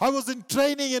 I was in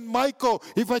training in Maiko.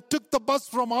 If I took the bus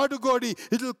from Adugodi,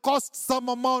 it will cost some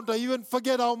amount. I even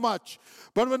forget how much.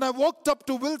 But when I walked up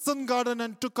to Wilson Garden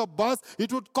and took a bus,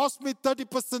 it would cost me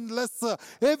 30% lesser.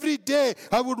 Every day,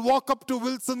 I would walk up to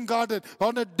Wilson Garden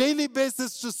on a daily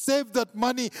basis to save that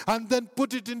money and then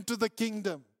put it into the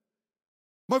kingdom.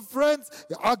 My friends,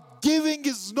 our giving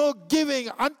is no giving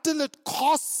until it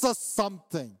costs us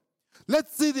something.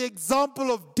 Let's see the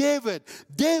example of David.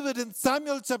 David in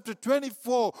Samuel chapter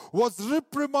 24 was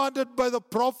reprimanded by the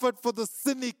prophet for the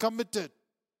sin he committed.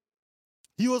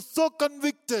 He was so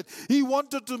convicted, he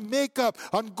wanted to make up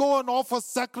and go and offer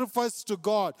sacrifice to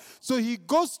God. So he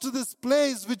goes to this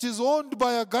place which is owned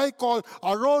by a guy called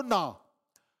Arona.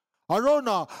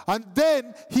 And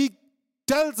then he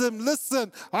tells him,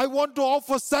 listen, I want to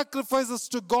offer sacrifices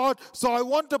to God, so I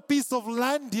want a piece of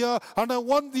land here, and I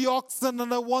want the oxen,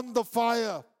 and I want the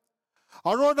fire.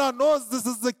 Arona knows this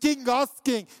is the king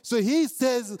asking, so he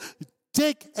says,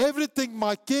 take everything,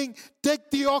 my king, take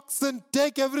the oxen,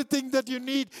 take everything that you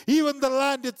need, even the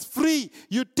land, it's free.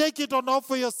 You take it and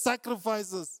offer your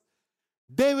sacrifices.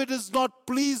 David is not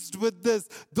pleased with this,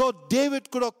 though David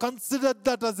could have considered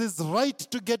that as his right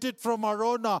to get it from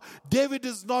Arona. David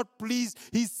is not pleased.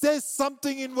 He says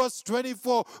something in verse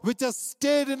 24 which has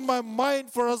stayed in my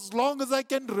mind for as long as I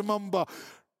can remember.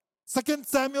 2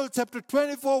 Samuel chapter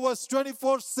 24 verse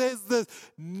 24 says this.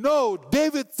 No,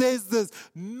 David says this.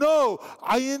 No,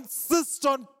 I insist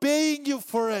on paying you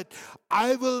for it.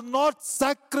 I will not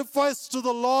sacrifice to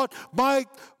the Lord,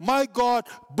 my God,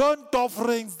 burnt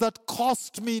offerings that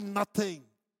cost me nothing.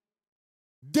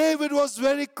 David was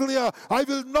very clear. I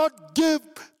will not give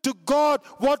to God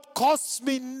what costs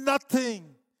me nothing.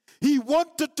 He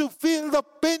wanted to feel the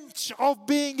pinch of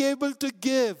being able to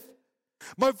give.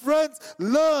 My friends,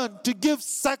 learn to give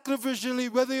sacrificially,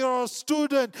 whether you're a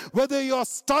student, whether you're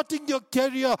starting your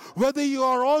career, whether you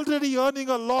are already earning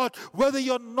a lot, whether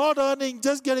you're not earning,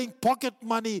 just getting pocket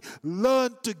money.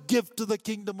 Learn to give to the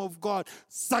kingdom of God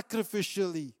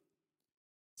sacrificially.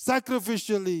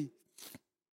 Sacrificially.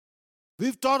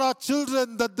 We've taught our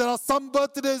children that there are some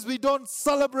birthdays we don't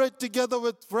celebrate together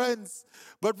with friends,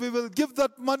 but we will give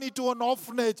that money to an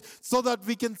orphanage so that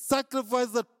we can sacrifice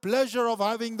the pleasure of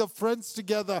having the friends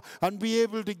together and be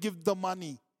able to give the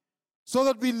money. So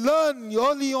that we learn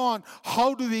early on,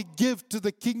 how do we give to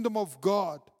the kingdom of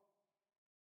God?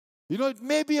 You know, it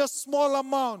may be a small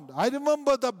amount. I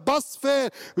remember the bus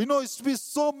fare, used to be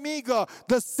so meager.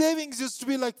 The savings used to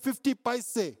be like 50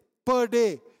 paise per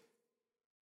day.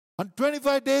 And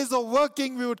 25 days of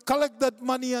working, we would collect that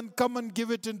money and come and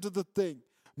give it into the thing.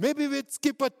 Maybe we'd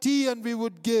skip a tea and we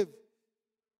would give.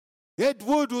 Ed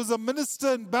Wood, who's a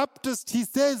minister in Baptist, he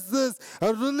says this: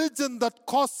 a religion that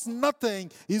costs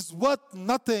nothing is worth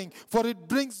nothing, for it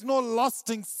brings no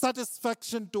lasting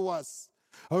satisfaction to us.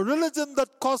 A religion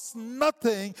that costs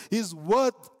nothing is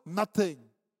worth nothing.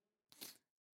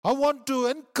 I want to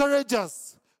encourage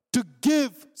us to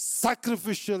give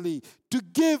sacrificially, to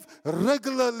give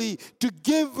regularly, to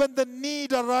give when the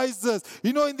need arises.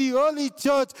 In the early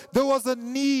church, there was a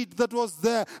need that was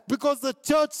there because the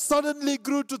church suddenly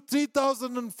grew to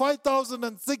 3,000 and 5,000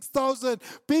 and 6,000.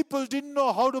 People didn't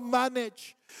know how to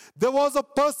manage. There was a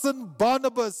person,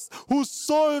 Barnabas, who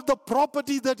sold the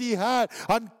property that he had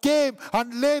and came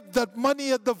and laid that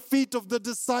money at the feet of the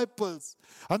disciples.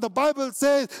 And the Bible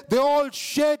says they all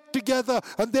shared together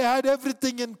and they had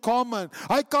everything in common.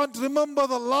 I can't remember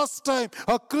the last time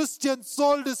a Christian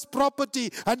sold his property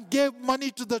and gave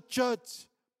money to the church.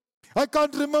 I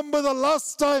can't remember the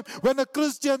last time when a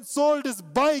Christian sold his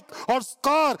bike or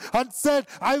car and said,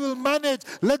 I will manage,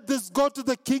 let this go to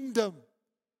the kingdom.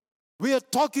 We are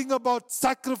talking about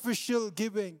sacrificial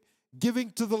giving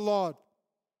to the Lord.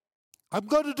 I'm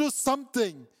going to do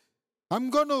something. I'm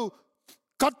going to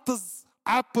cut this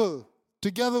apple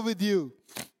together with you.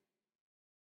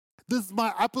 This is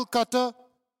my apple cutter,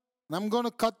 and I'm going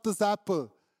to cut this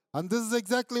apple. And this is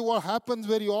exactly what happens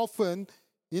very often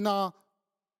in our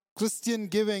Christian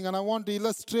giving, and I want to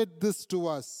illustrate this to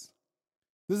us.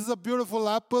 This is a beautiful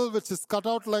apple which is cut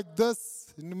out like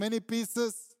this in many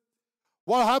pieces.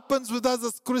 What happens with us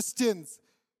as Christians?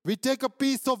 We take a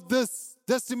piece of this.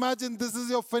 Just imagine this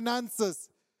is your finances.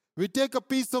 We take a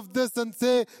piece of this and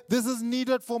say, this is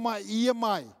needed for my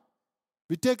EMI.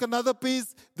 We take another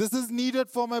piece, this is needed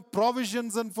for my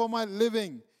provisions and for my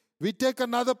living. We take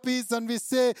another piece and we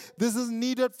say, this is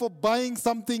needed for buying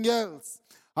something else.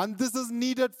 And this is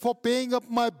needed for paying up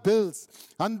my bills.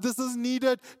 And this is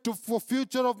needed for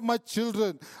future of my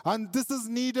children. And this is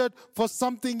needed for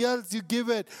something else, you give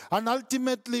it. And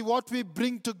ultimately what we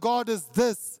bring to God is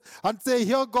this. And say,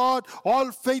 here God,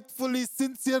 all faithfully,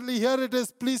 sincerely, here it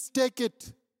is, please take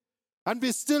it. And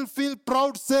we still feel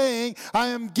proud saying, I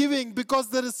am giving, because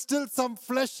there is still some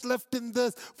flesh left in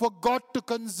this for God to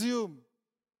consume.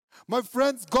 My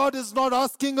friends, God is not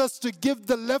asking us to give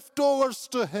the leftovers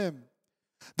to Him.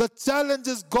 The challenge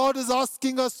is God is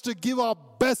asking us to give our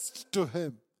best to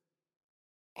Him.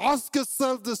 Ask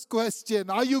yourself this question: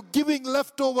 are you giving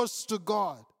leftovers to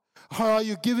God? Or are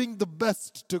you giving the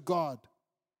best to God?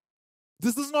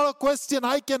 This is not a question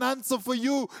I can answer for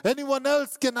you. Anyone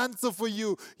else can answer for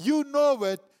you. You know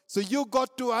it, so you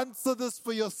got to answer this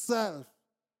for yourself.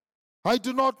 I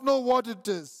do not know what it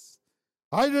is.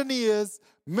 Irony is,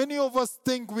 many of us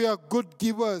think we are good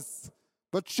givers.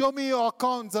 But show me your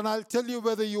accounts and I'll tell you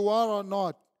whether you are or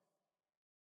not.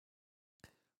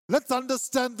 Let's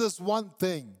understand this one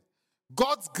thing.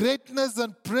 God's greatness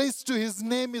and praise to His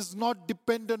name is not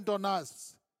dependent on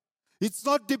us. It's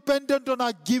not dependent on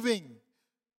our giving.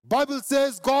 Bible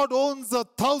says God owns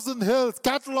 1,000 hills,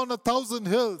 cattle on 1,000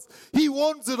 hills. He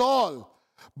owns it all.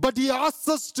 But He asks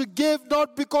us to give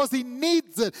not because He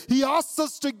needs it. He asks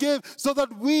us to give so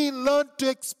that we learn to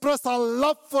express our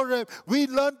love for Him. We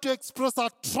learn to express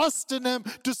our trust in Him.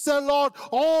 To say, Lord,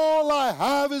 all I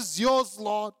have is yours,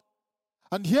 Lord.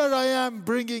 And here I am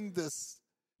bringing this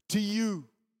to you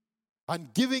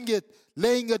and giving it,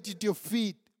 laying it at your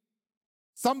feet.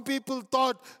 Some people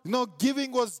thought,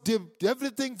 giving was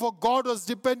everything for God was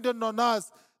dependent on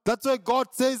us. That's why God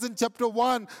says in chapter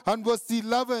 1 and verse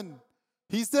 11,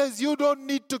 He says, you don't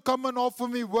need to come and offer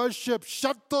me worship.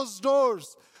 Shut those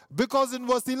doors. Because in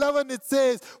verse 11 it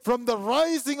says, from the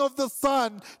rising of the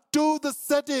sun to the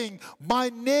setting, my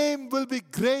name will be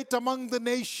great among the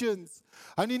nations.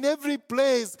 And in every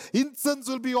place, incense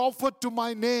will be offered to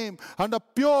my name, and a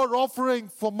pure offering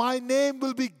for my name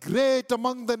will be great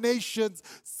among the nations,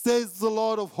 says the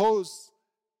Lord of hosts.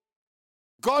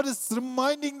 God is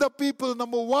reminding the people,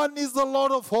 number one, He's the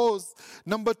Lord of hosts.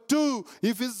 Number two,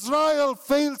 if Israel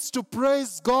fails to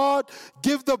praise God,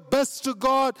 give the best to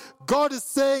God, God is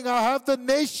saying, I have the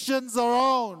nations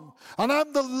around, and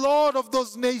I'm the Lord of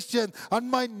those nations, and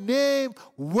my name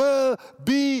will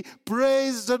be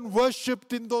praised and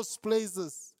worshipped in those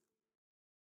places.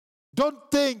 Don't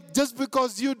think just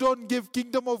because you don't give,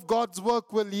 kingdom of God's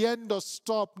work will end or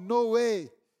stop. No way.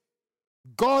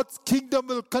 God's kingdom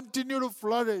will continue to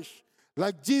flourish.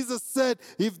 Like Jesus said,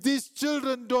 if these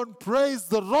children don't praise,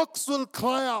 the rocks will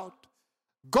cry out.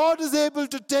 God is able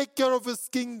to take care of His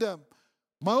kingdom.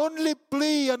 My only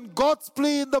plea and God's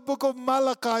plea in the book of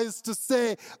Malachi is to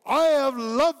say, I have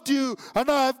loved you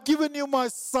and I have given you my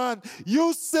son.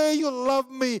 You say you love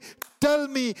me. Tell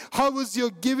me, how is your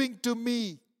giving to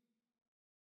me?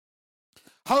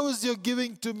 How is your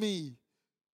giving to me?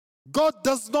 God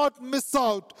does not miss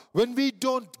out when we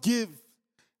don't give.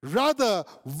 Rather,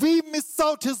 we miss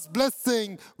out His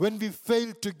blessing when we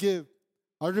fail to give.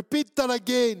 I repeat that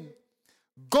again.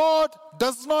 God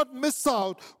does not miss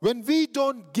out when we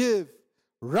don't give.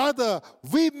 Rather,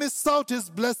 we miss out His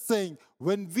blessing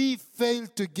when we fail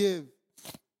to give.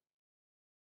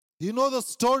 You know the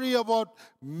story about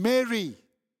Mary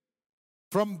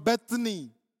from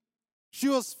Bethany. She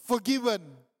was forgiven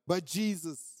by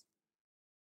Jesus.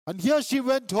 And here she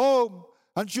went home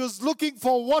and she was looking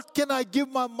for, what can I give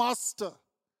my master?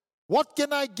 What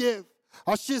can I give?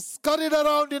 As she scurried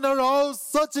around in her house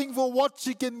searching for what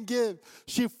she can give,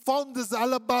 she found this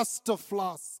alabaster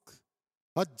flask,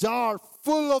 a jar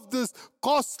full of this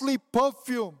costly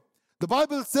perfume. The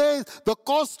Bible says the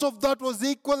cost of that was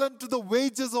equivalent to the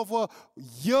wages of a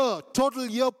year, total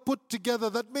year put together.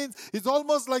 That means it's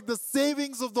almost like the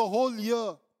savings of the whole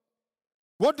year.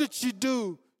 What did she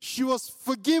do? She was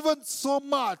forgiven so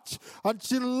much and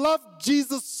she loved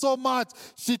Jesus so much.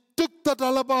 She took that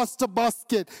alabaster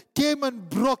basket, came and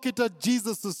broke it at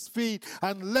Jesus' feet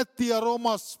and let the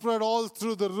aroma spread all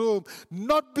through the room.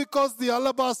 Not because the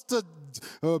alabaster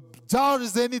jar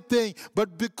is anything,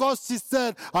 but because she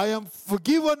said, I am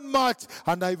forgiven much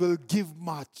and I will give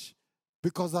much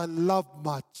because I love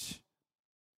much.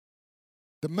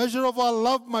 The measure of our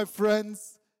love, my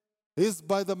friends, is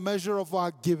by the measure of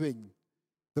our giving.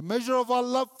 The measure of our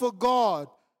love for God,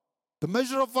 the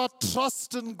measure of our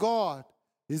trust in God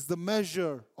is the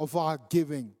measure of our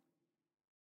giving.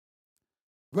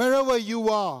 Wherever you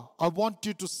are, I want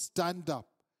you to stand up.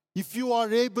 If you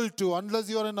are able to, unless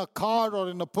you're in a car or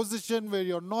in a position where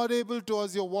you're not able to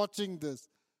as you're watching this,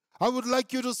 I would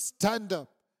like you to stand up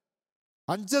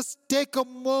and just take a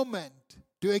moment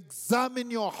to examine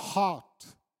your heart.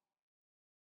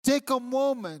 Take a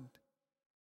moment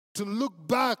to look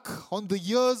back on the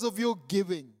years of your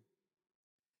giving.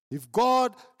 If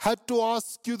God had to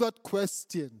ask you that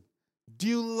question, do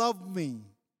you love me?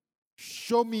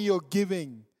 Show me your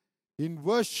giving in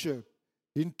worship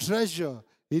in treasure,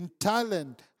 in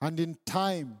talent, and in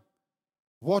time,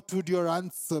 what would your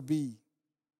answer be?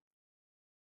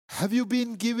 Have you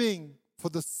been giving for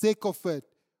the sake of it,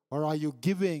 or are you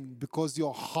giving because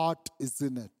your heart is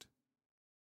in it?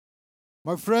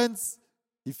 My friends,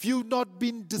 if you've not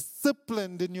been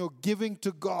disciplined in your giving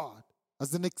to God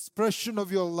as an expression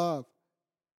of your love,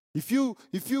 if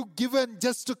you've given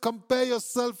just to compare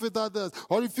yourself with others,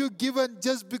 or if you've given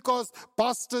just because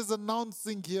pastor is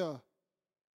announcing here,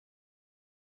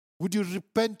 would you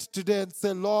repent today and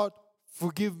say, Lord,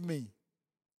 forgive me?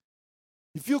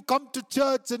 If you come to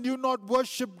church and you not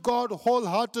worship God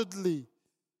wholeheartedly,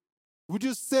 would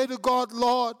you say to God,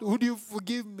 Lord, would you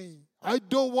forgive me? I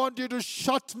don't want you to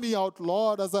shut me out,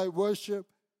 Lord, as I worship.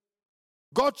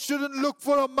 God shouldn't look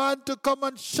for a man to come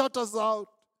and shut us out.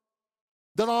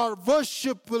 That our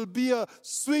worship will be a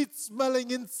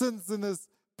sweet-smelling incense in His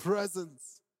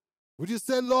presence. Would you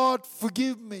say, Lord,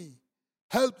 forgive me.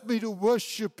 Help me to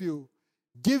worship you,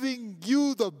 giving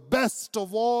you the best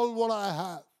of all what I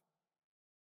have.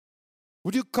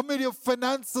 Would you commit your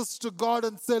finances to God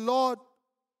and say, Lord,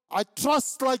 I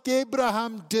trust like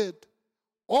Abraham did.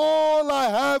 All I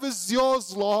have is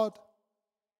yours, Lord.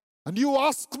 And you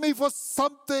ask me for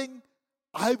something,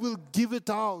 I will give it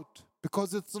out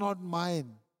because it's not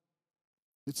mine.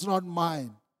 It's not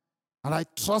mine. And I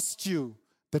trust you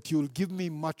that you will give me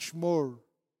much more.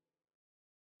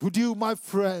 Would you, my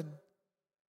friend,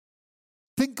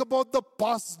 think about the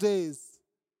past days.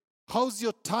 How's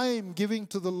your time giving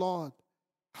to the Lord?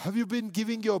 Have you been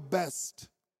giving your best?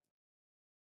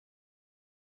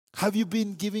 Have you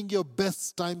been giving your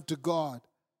best time to God?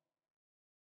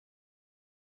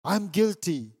 I'm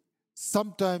guilty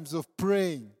sometimes of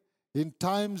praying in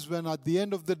times when at the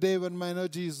end of the day when my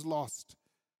energy is lost.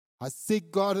 I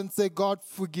seek God and say, God,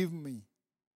 forgive me.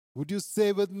 Would you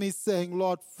say with me saying,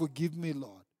 Lord, forgive me,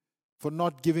 Lord, for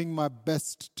not giving my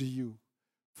best to you.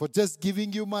 For just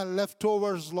giving you my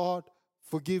leftovers, Lord.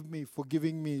 Forgive me for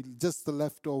giving me just the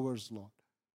leftovers, Lord.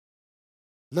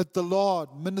 Let the Lord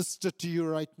minister to you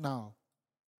right now.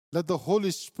 Let the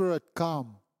Holy Spirit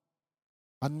come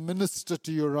and minister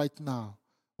to you right now.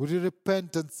 Would you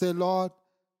repent and say, Lord,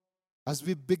 as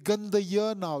we begin the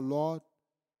year now, Lord,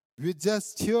 we're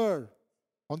just here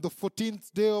on the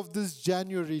 14th day of this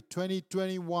January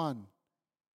 2021.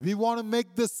 We want to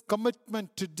make this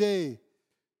commitment today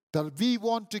that we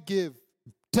want to give.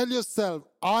 Tell yourself,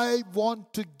 I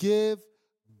want to give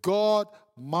God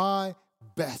my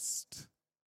best.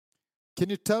 Can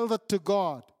you tell that to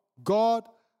God? God,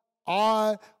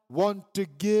 I want to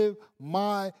give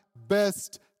my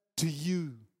best to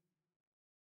you.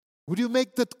 Would you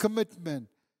make that commitment?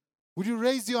 Would you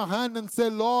raise your hand and say,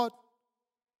 Lord,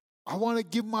 I want to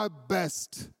give my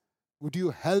best. Would you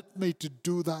help me to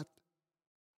do that?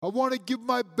 I want to give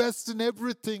my best in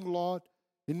everything, Lord.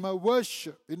 In my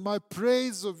worship, in my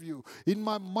praise of you, in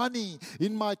my money,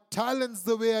 in my talents,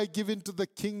 the way I give into the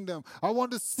kingdom. I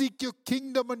want to seek your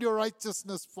kingdom and your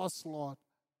righteousness first, Lord.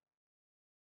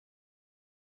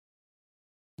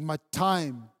 In my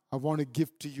time, I want to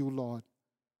give to you, Lord.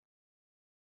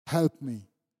 Help me.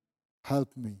 Help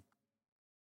me.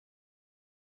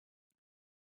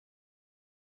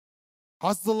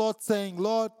 Ask the Lord saying,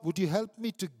 Lord, would you help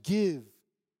me to give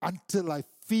until I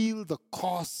feel the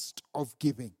cost of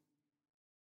giving,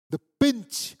 the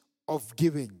pinch of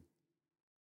giving.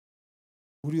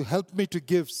 Would you help me to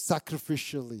give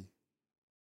sacrificially?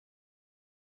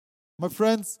 My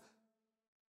friends,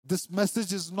 this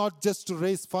message is not just to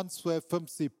raise funds for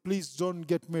FMC. Please don't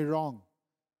get me wrong.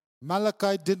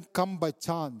 Malachi didn't come by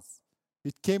chance.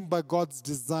 It came by God's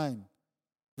design.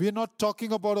 We are not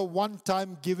talking about a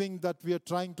one-time giving that we are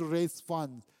trying to raise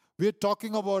funds. We are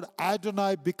talking about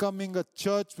Adonai becoming a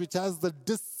church which has the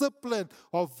discipline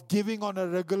of giving on a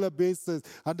regular basis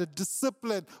and the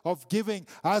discipline of giving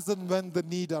as and when the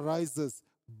need arises.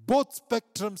 Both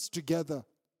spectrums together.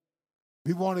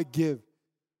 We want to give.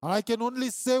 And I can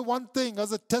only say one thing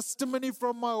as a testimony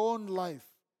from my own life.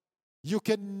 You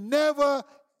can never,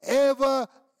 ever,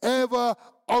 ever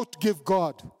outgive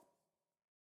God.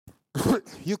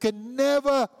 You can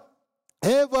never,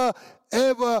 ever,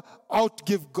 ever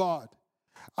outgive God.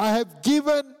 I have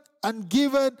given and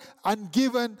given and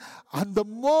given, and the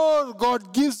more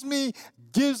God gives me.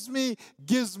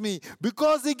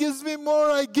 Because He gives me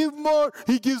more, I give more,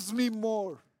 He gives me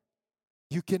more.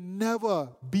 You can never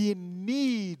be in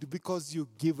need because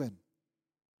you've given.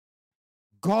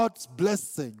 God's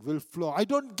blessing will flow. I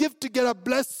don't give to get a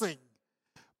blessing.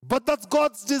 But that's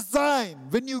God's design.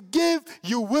 When you give,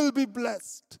 you will be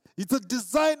blessed. It's a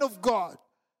design of God.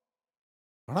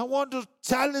 And I want to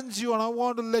challenge you and I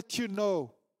want to let you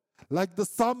know Like the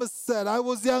psalmist said, I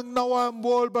was young, now I am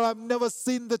old, but I've never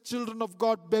seen the children of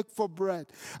God beg for bread.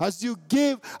 As you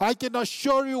give, I can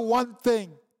assure you one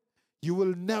thing. You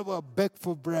will never beg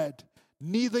for bread.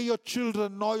 Neither your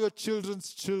children nor your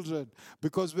children's children.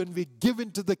 Because when we give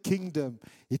into the kingdom,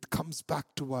 it comes back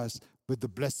to us with the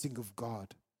blessing of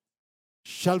God.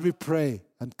 Shall we pray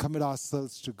and commit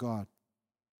ourselves to God?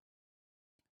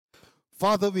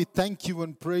 Father, we thank you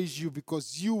and praise you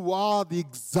because you are the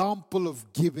example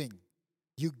of giving.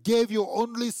 You gave your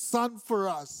only Son for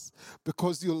us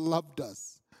because you loved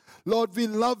us. Lord, we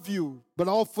love you, but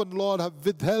often, Lord, have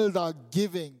withheld our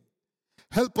giving.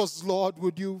 Help us, Lord,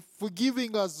 would you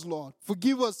forgiving us, Lord.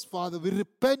 Forgive us, Father. We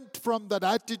repent from that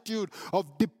attitude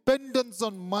of dependence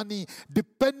on money,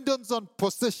 dependence on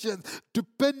possessions,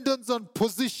 dependence on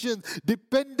positions,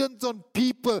 dependence on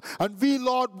people. And we,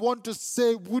 Lord, want to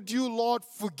say, would you, Lord,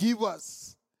 forgive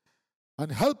us?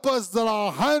 And help us that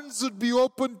our hands would be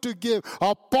open to give,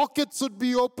 our pockets would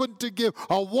be open to give,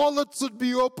 our wallets would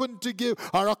be open to give,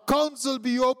 our accounts will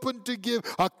be open to give,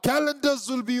 our calendars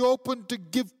will be open to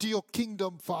give to your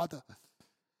kingdom, Father.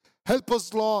 Help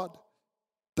us, Lord,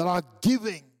 that our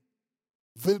giving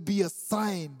will be a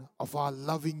sign of our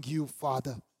loving you,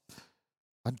 Father,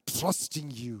 and trusting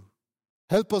you.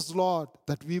 Help us, Lord,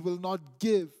 that we will not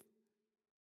give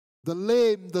the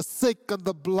lame, the sick, and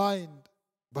the blind,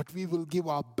 but we will give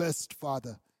our best,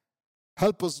 Father.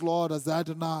 Help us, Lord, as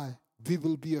Adonai, we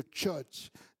will be a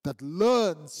church that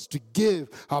learns to give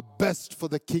our best for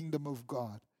the kingdom of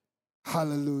God.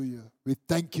 Hallelujah. We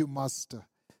thank you, Master.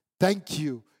 Thank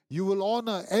you. You will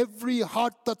honor every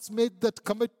heart that's made that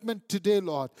commitment today,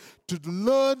 Lord, to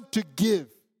learn to give,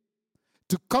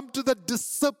 to come to the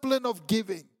discipline of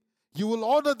giving. You will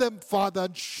honor them, Father,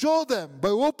 and show them by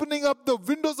opening up the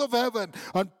windows of heaven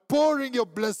and pouring your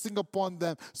blessing upon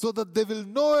them so that they will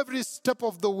know every step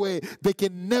of the way they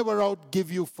can never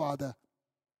outgive you, Father.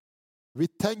 We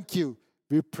thank you.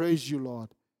 We praise you, Lord.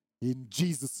 In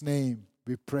Jesus' name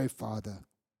we pray, Father.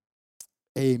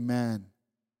 Amen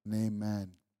and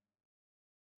amen.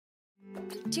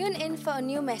 Tune in for a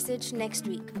new message next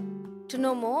week. To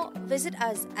know more, visit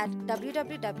us at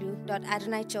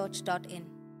www.adonaichurch.in.